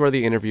 So here's where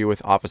the interview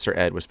with Officer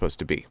Ed was supposed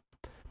to be.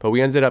 But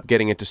we ended up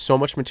getting into so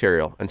much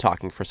material and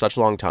talking for such a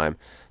long time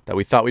that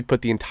we thought we'd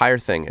put the entire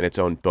thing in its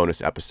own bonus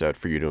episode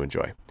for you to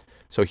enjoy.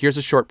 So here's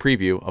a short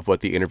preview of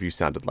what the interview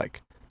sounded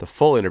like. The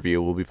full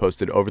interview will be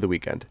posted over the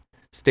weekend.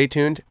 Stay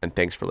tuned and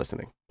thanks for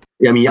listening.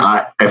 I mean,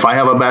 if I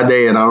have a bad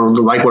day and I don't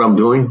like what I'm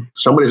doing,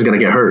 somebody's going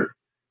to get hurt.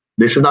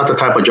 This is not the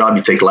type of job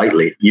you take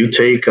lightly. You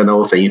take an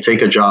oath and you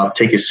take a job,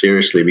 take it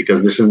seriously,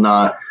 because this is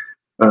not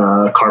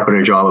a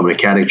carpenter job, a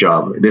mechanic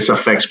job. This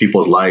affects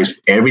people's lives.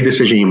 Every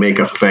decision you make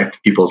affects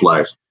people's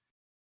lives.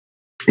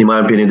 In my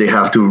opinion, they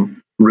have to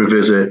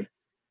revisit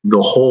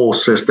the whole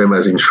system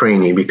as in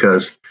training,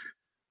 because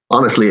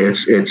honestly,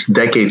 it's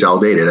decades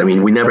outdated. I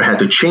mean, we never had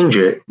to change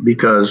it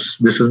because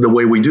this is the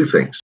way we do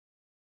things.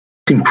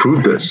 Let's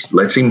improve this.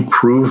 Let's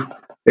improve.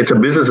 It's a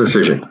business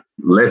decision.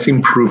 Let's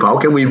improve. How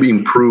can we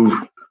improve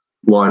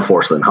law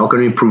enforcement? How can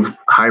we improve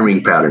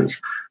hiring patterns?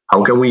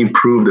 How can we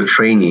improve the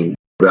training,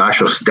 the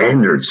actual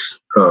standards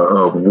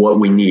of what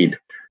we need?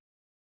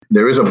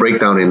 There is a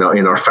breakdown in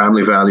our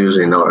family values,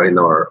 in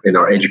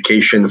our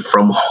education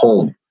from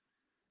home.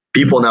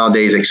 People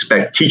nowadays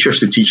expect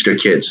teachers to teach their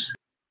kids.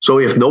 So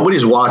if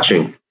nobody's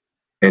watching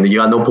and you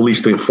got no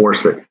police to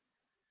enforce it,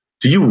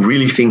 do you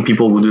really think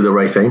people will do the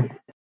right thing?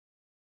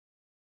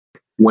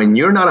 When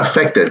you're not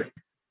affected,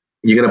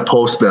 you're gonna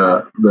post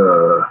the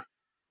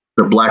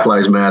Black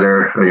Lives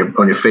Matter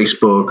on your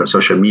Facebook or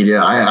social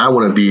media. I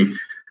want to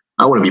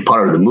be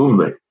part of the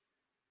movement.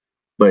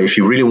 But if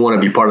you really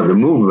want to be part of the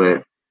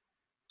movement,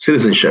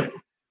 citizenship,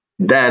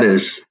 that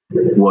is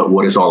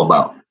what it's all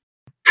about.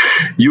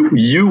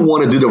 You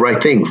want to do the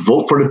right thing.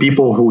 Vote for the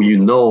people who you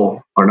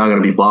know are not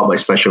going to be bought by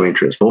special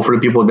interests. Vote for the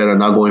people that are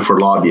not going for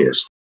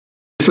lobbyists.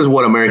 This is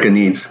what America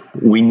needs.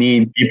 We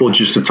need people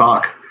just to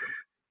talk.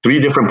 3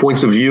 different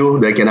points of view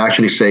that can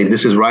actually say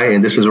this is right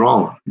and this is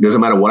wrong. It doesn't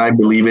matter what I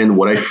believe in,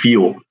 what I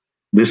feel.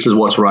 This is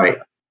what's right.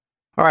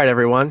 All right,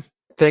 everyone.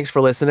 Thanks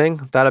for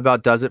listening. That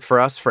about does it for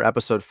us for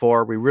episode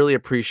 4. We really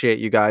appreciate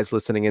you guys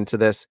listening into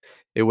this.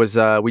 It was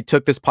we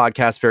took this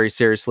podcast very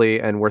seriously,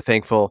 and we're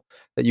thankful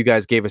that you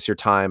guys gave us your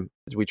time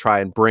as we try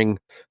and bring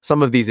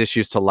some of these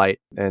issues to light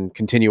and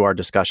continue our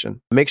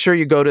discussion. Make sure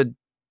you go to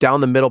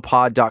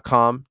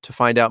downthemiddlepod.com to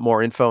find out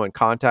more info and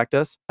contact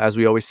us. As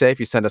we always say, if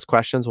you send us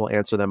questions, we'll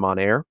answer them on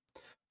air.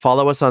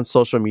 Follow us on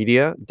social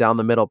media, Down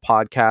the Middle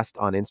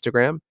Podcast on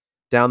Instagram,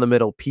 Down the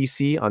Middle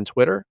PC on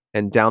Twitter,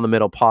 and Down the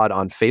Middle Pod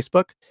on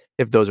Facebook.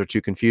 If those are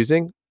too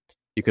confusing,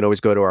 you can always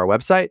go to our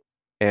website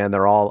and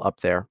they're all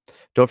up there.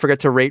 Don't forget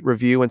to rate,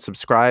 review, and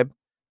subscribe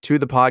to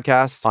the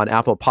podcast on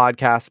Apple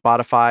Podcasts,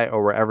 Spotify,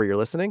 or wherever you're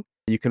listening.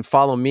 You can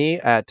follow me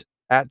at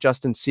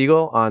Justin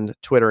Siegel on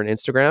Twitter and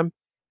Instagram.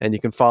 And you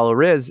can follow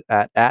Riz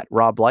at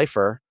Rob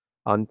Lifer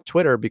on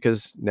Twitter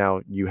because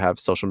now you have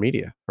social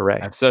media. Hooray.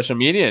 I have social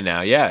media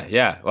now.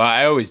 Yeah. Well,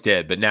 I always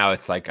did, but now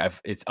it's like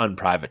it's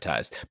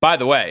unprivatized. By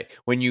the way,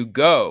 when you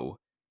go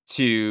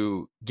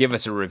to give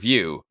us a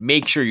review,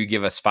 make sure you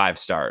give us 5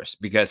 stars,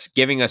 because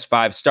giving us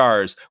 5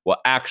 stars will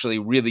actually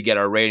really get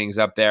our ratings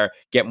up there,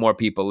 get more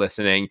people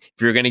listening.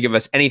 If you're going to give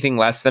us anything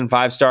less than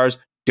 5 stars,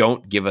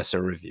 don't give us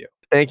a review.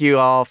 Thank you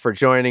all for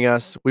joining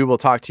us. We will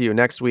talk to you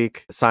next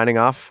week. Signing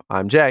off,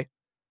 I'm Jay.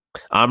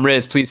 I'm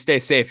Riz. Please stay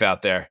safe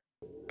out there.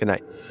 Good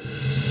night.